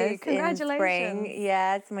baby. Christmas Congratulations. in spring.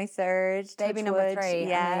 Yeah, it's my third. Baby number 3.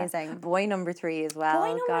 Amazing. Boy number 3 as well. Boy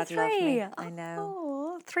number God 3. love me. I know.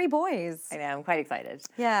 Oh, 3 boys. I know. I'm quite excited.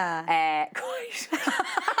 Yeah.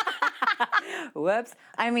 Whoops.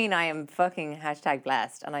 I mean, I am fucking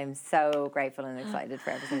 #blessed, and I'm so grateful and excited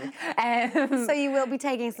for everything. So you will be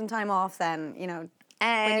taking some time off then, you know,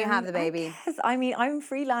 when you have the baby. I mean, I'm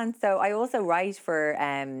freelance, so I also write for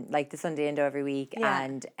like the Sunday Indo every week,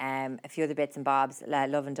 and a few other bits and bobs.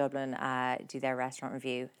 Love in Dublin do their restaurant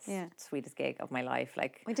review. Sweetest gig of my life.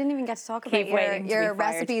 Like we didn't even get to talk about your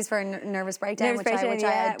recipes for Nervous Breakdown, which I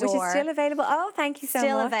adore. Which is still available. Oh, thank you so much.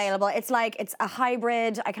 Still available. It's like it's a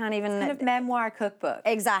hybrid. I can't even kind of memoir cookbook.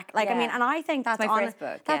 Exactly. Like I mean, and I think that's my first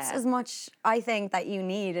book. That's as much I think that you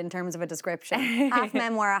need in terms of a description. Half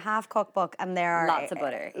memoir, half cookbook, and there are lots of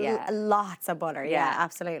butter. Yeah. Lots of butter. Yeah,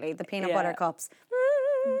 absolutely. The peanut butter cups.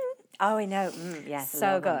 Oh, I know. Yes.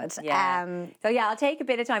 So good. Yeah. So yeah, I'll take a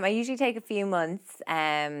bit of time. I usually take a few months,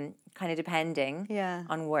 kind of depending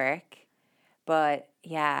on work. But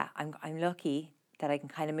yeah, I'm lucky that I can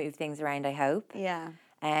kind of move things around, I hope. Yeah.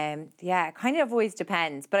 Yeah, it kind of always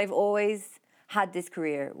depends. But I've always had this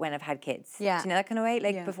career when I've had kids. Yeah. Do you know that kind of way?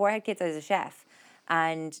 Like before I had kids, I was a chef.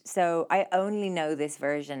 And so I only know this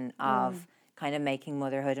version of kind of making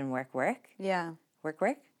motherhood and work. Yeah. Work.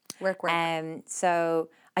 So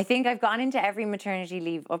I think I've gone into every maternity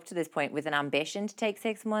leave up to this point with an ambition to take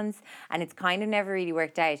 6 months, and it's kind of never really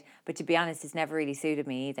worked out. But to be honest, it's never really suited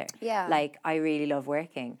me either. Yeah. Like, I really love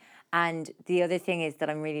working. And the other thing is that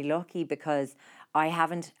I'm really lucky because I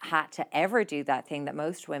haven't had to ever do that thing that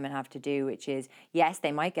most women have to do, which is, yes,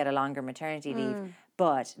 they might get a longer maternity leave,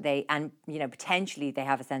 but potentially they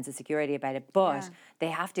have a sense of security about it, but they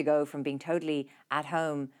have to go from being totally at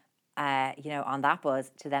home, on that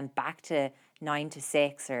buzz to then back to 9 to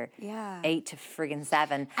 6 or 8 to friggin'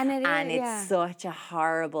 7. And it's such a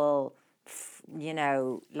horrible,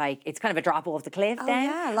 it's kind of a drop off the cliff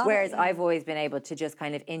then. Whereas I've always been able to just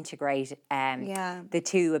kind of integrate the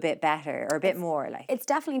two a bit better or a bit more. Like it's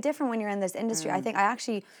definitely different when you're in this industry. I think I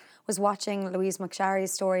actually was watching Louise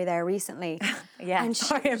McSharry's story there recently. And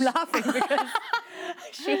sorry, I'm laughing because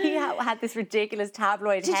She had this ridiculous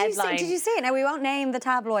tabloid headline. Did you see it? Now we won't name the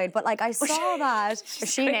tabloid, but like I saw that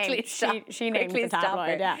she named the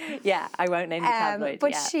tabloid. Yeah, I won't name the tabloid.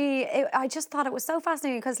 But I just thought it was so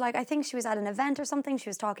fascinating because like I think she was at an event or something. She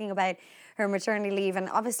was talking about her maternity leave, and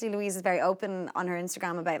obviously Louise is very open on her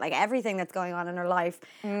Instagram about like everything that's going on in her life.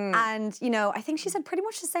 And you know, I think she said pretty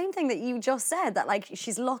much the same thing that you just said, that like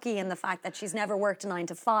she's lucky in the fact that she's never worked a 9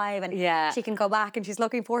 to 5 and she can go back and she's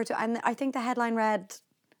looking forward to it. And I think the headline read,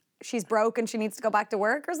 she's broke and she needs to go back to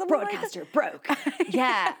work or something. Broadcaster broke.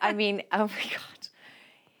 Yeah, I mean, oh my God.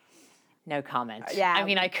 No comment. Yeah. I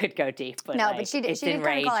mean, I could go deep, but no, like, but she did. It's She did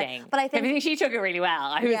enraging. kind of call it. But I think she took it really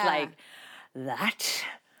well. I was like, that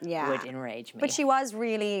yeah. would enrage me. But she was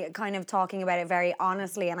really kind of talking about it very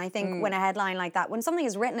honestly. And I think when a headline like that, when something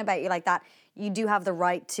is written about you like that, you do have the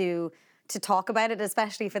right to talk about it,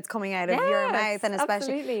 especially if it's coming out of your mouth, and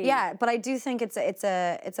especially absolutely. But I do think it's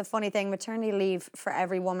a funny thing. Maternity leave for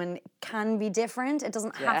every woman can be different. It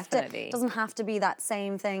doesn't have to be that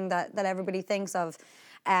same thing that everybody thinks of.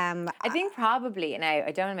 I think probably, and I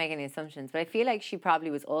don't want to make any assumptions, but I feel like she probably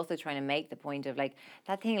was also trying to make the point of like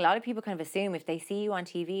that thing. A lot of people kind of assume if they see you on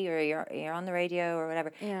TV or you're on the radio or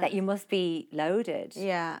whatever that you must be loaded.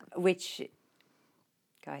 Yeah. Which,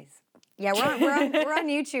 guys. Yeah, we're on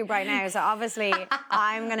YouTube right now, so obviously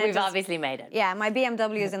I'm gonna. We've obviously made it. Yeah, my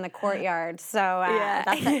BMW is in the courtyard, so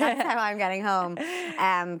that's how I'm getting home.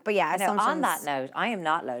 But yeah, on that note, I am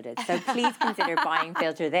not loaded, so please consider buying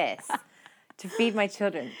Filter This to feed my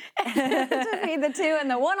children. To feed the 2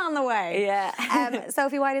 and the 1 on the way. Yeah.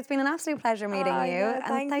 Sophie White, it's been an absolute pleasure meeting you. No,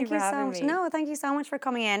 thank you for having so much. me. No, thank you so much for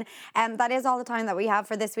coming in. That is all the time that we have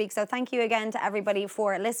for this week. So thank you again to everybody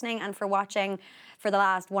for listening and for watching for the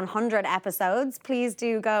last 100 episodes. Please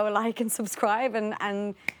do go like and subscribe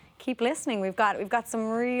and keep listening. We've got some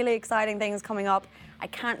really exciting things coming up. I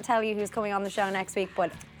can't tell you who's coming on the show next week,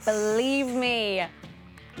 but believe me,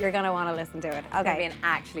 you're going to want to listen to it. Okay. I'm going to be an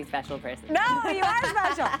actually special person. No, you are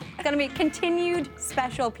special. It's going to be continued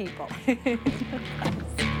special people.